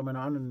appreciate you coming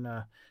on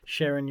and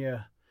sharing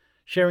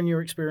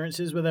your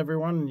experiences with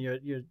everyone and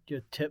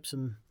your tips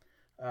and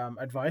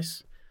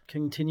advice.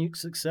 Continued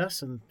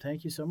success, and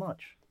thank you so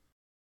much.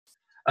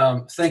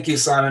 Thank you,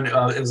 Simon.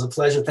 It was a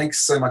pleasure.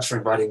 Thanks so much for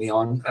inviting me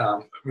on.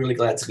 Really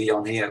glad to be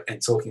on here and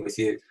talking with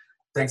you.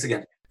 Thanks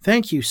again.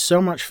 Thank you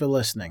so much for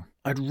listening.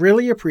 I'd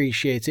really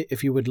appreciate it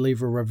if you would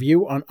leave a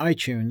review on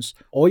iTunes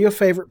or your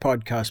favorite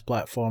podcast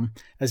platform,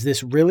 as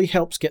this really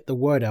helps get the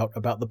word out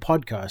about the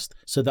podcast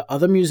so that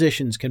other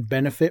musicians can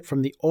benefit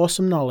from the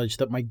awesome knowledge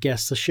that my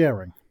guests are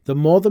sharing. The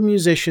more the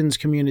musicians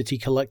community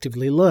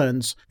collectively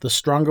learns, the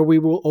stronger we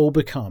will all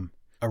become.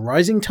 A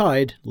rising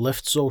tide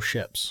lifts all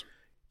ships.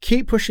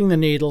 Keep pushing the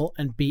needle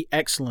and be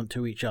excellent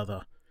to each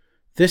other.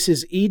 This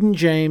is Eden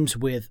James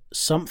with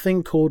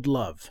Something Called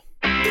Love.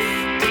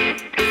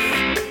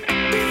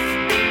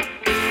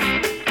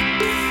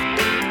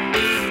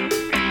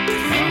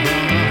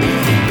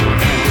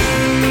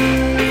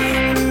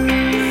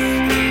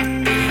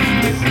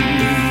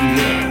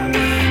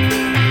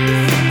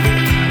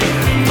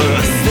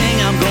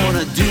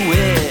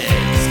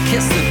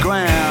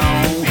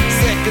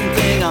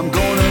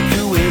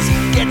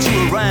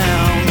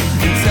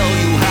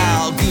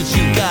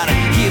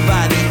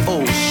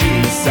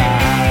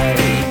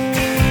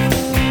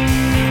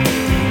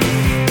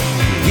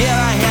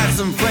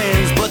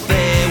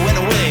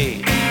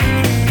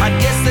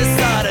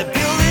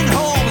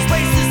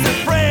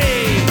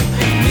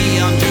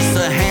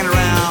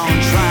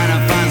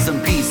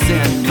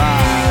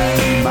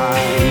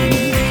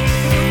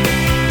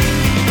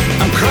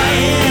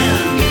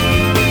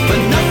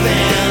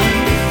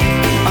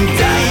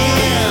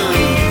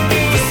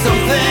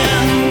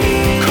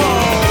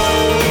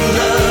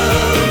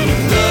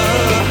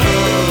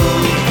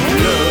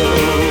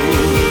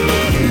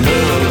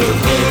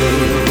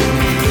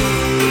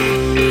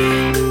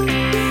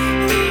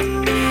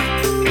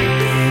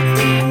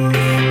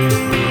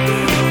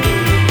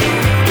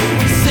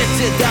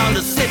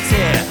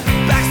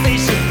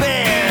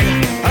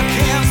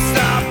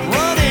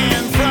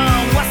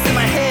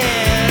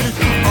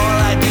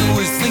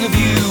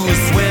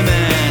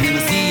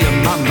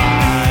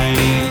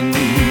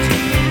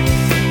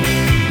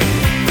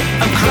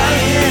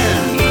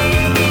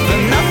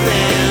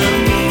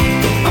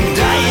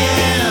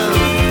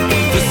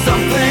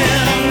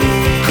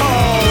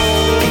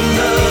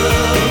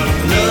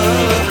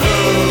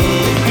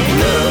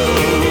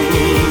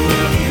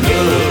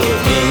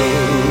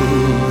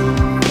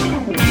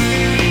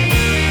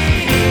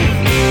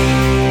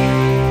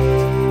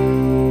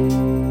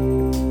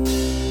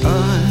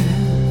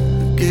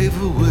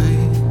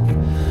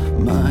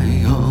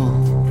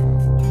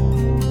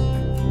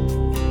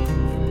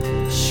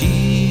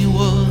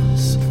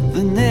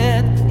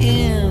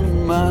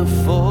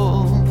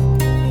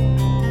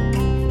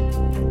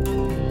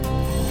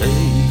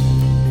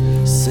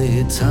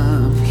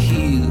 Time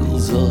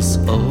heals us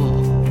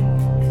all.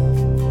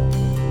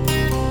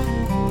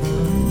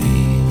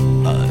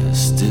 Me, I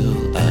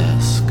still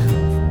ask,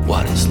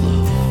 what is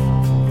love?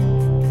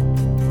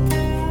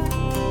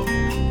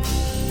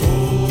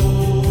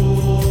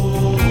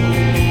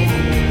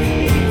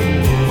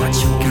 What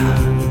you got?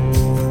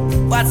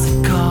 What's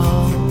it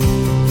called?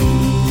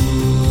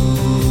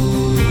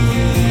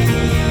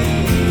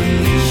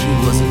 She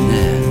wasn't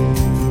there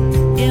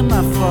in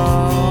my fall.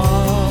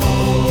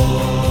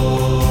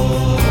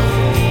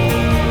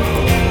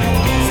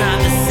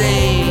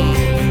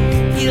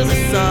 Here's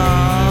a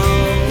song.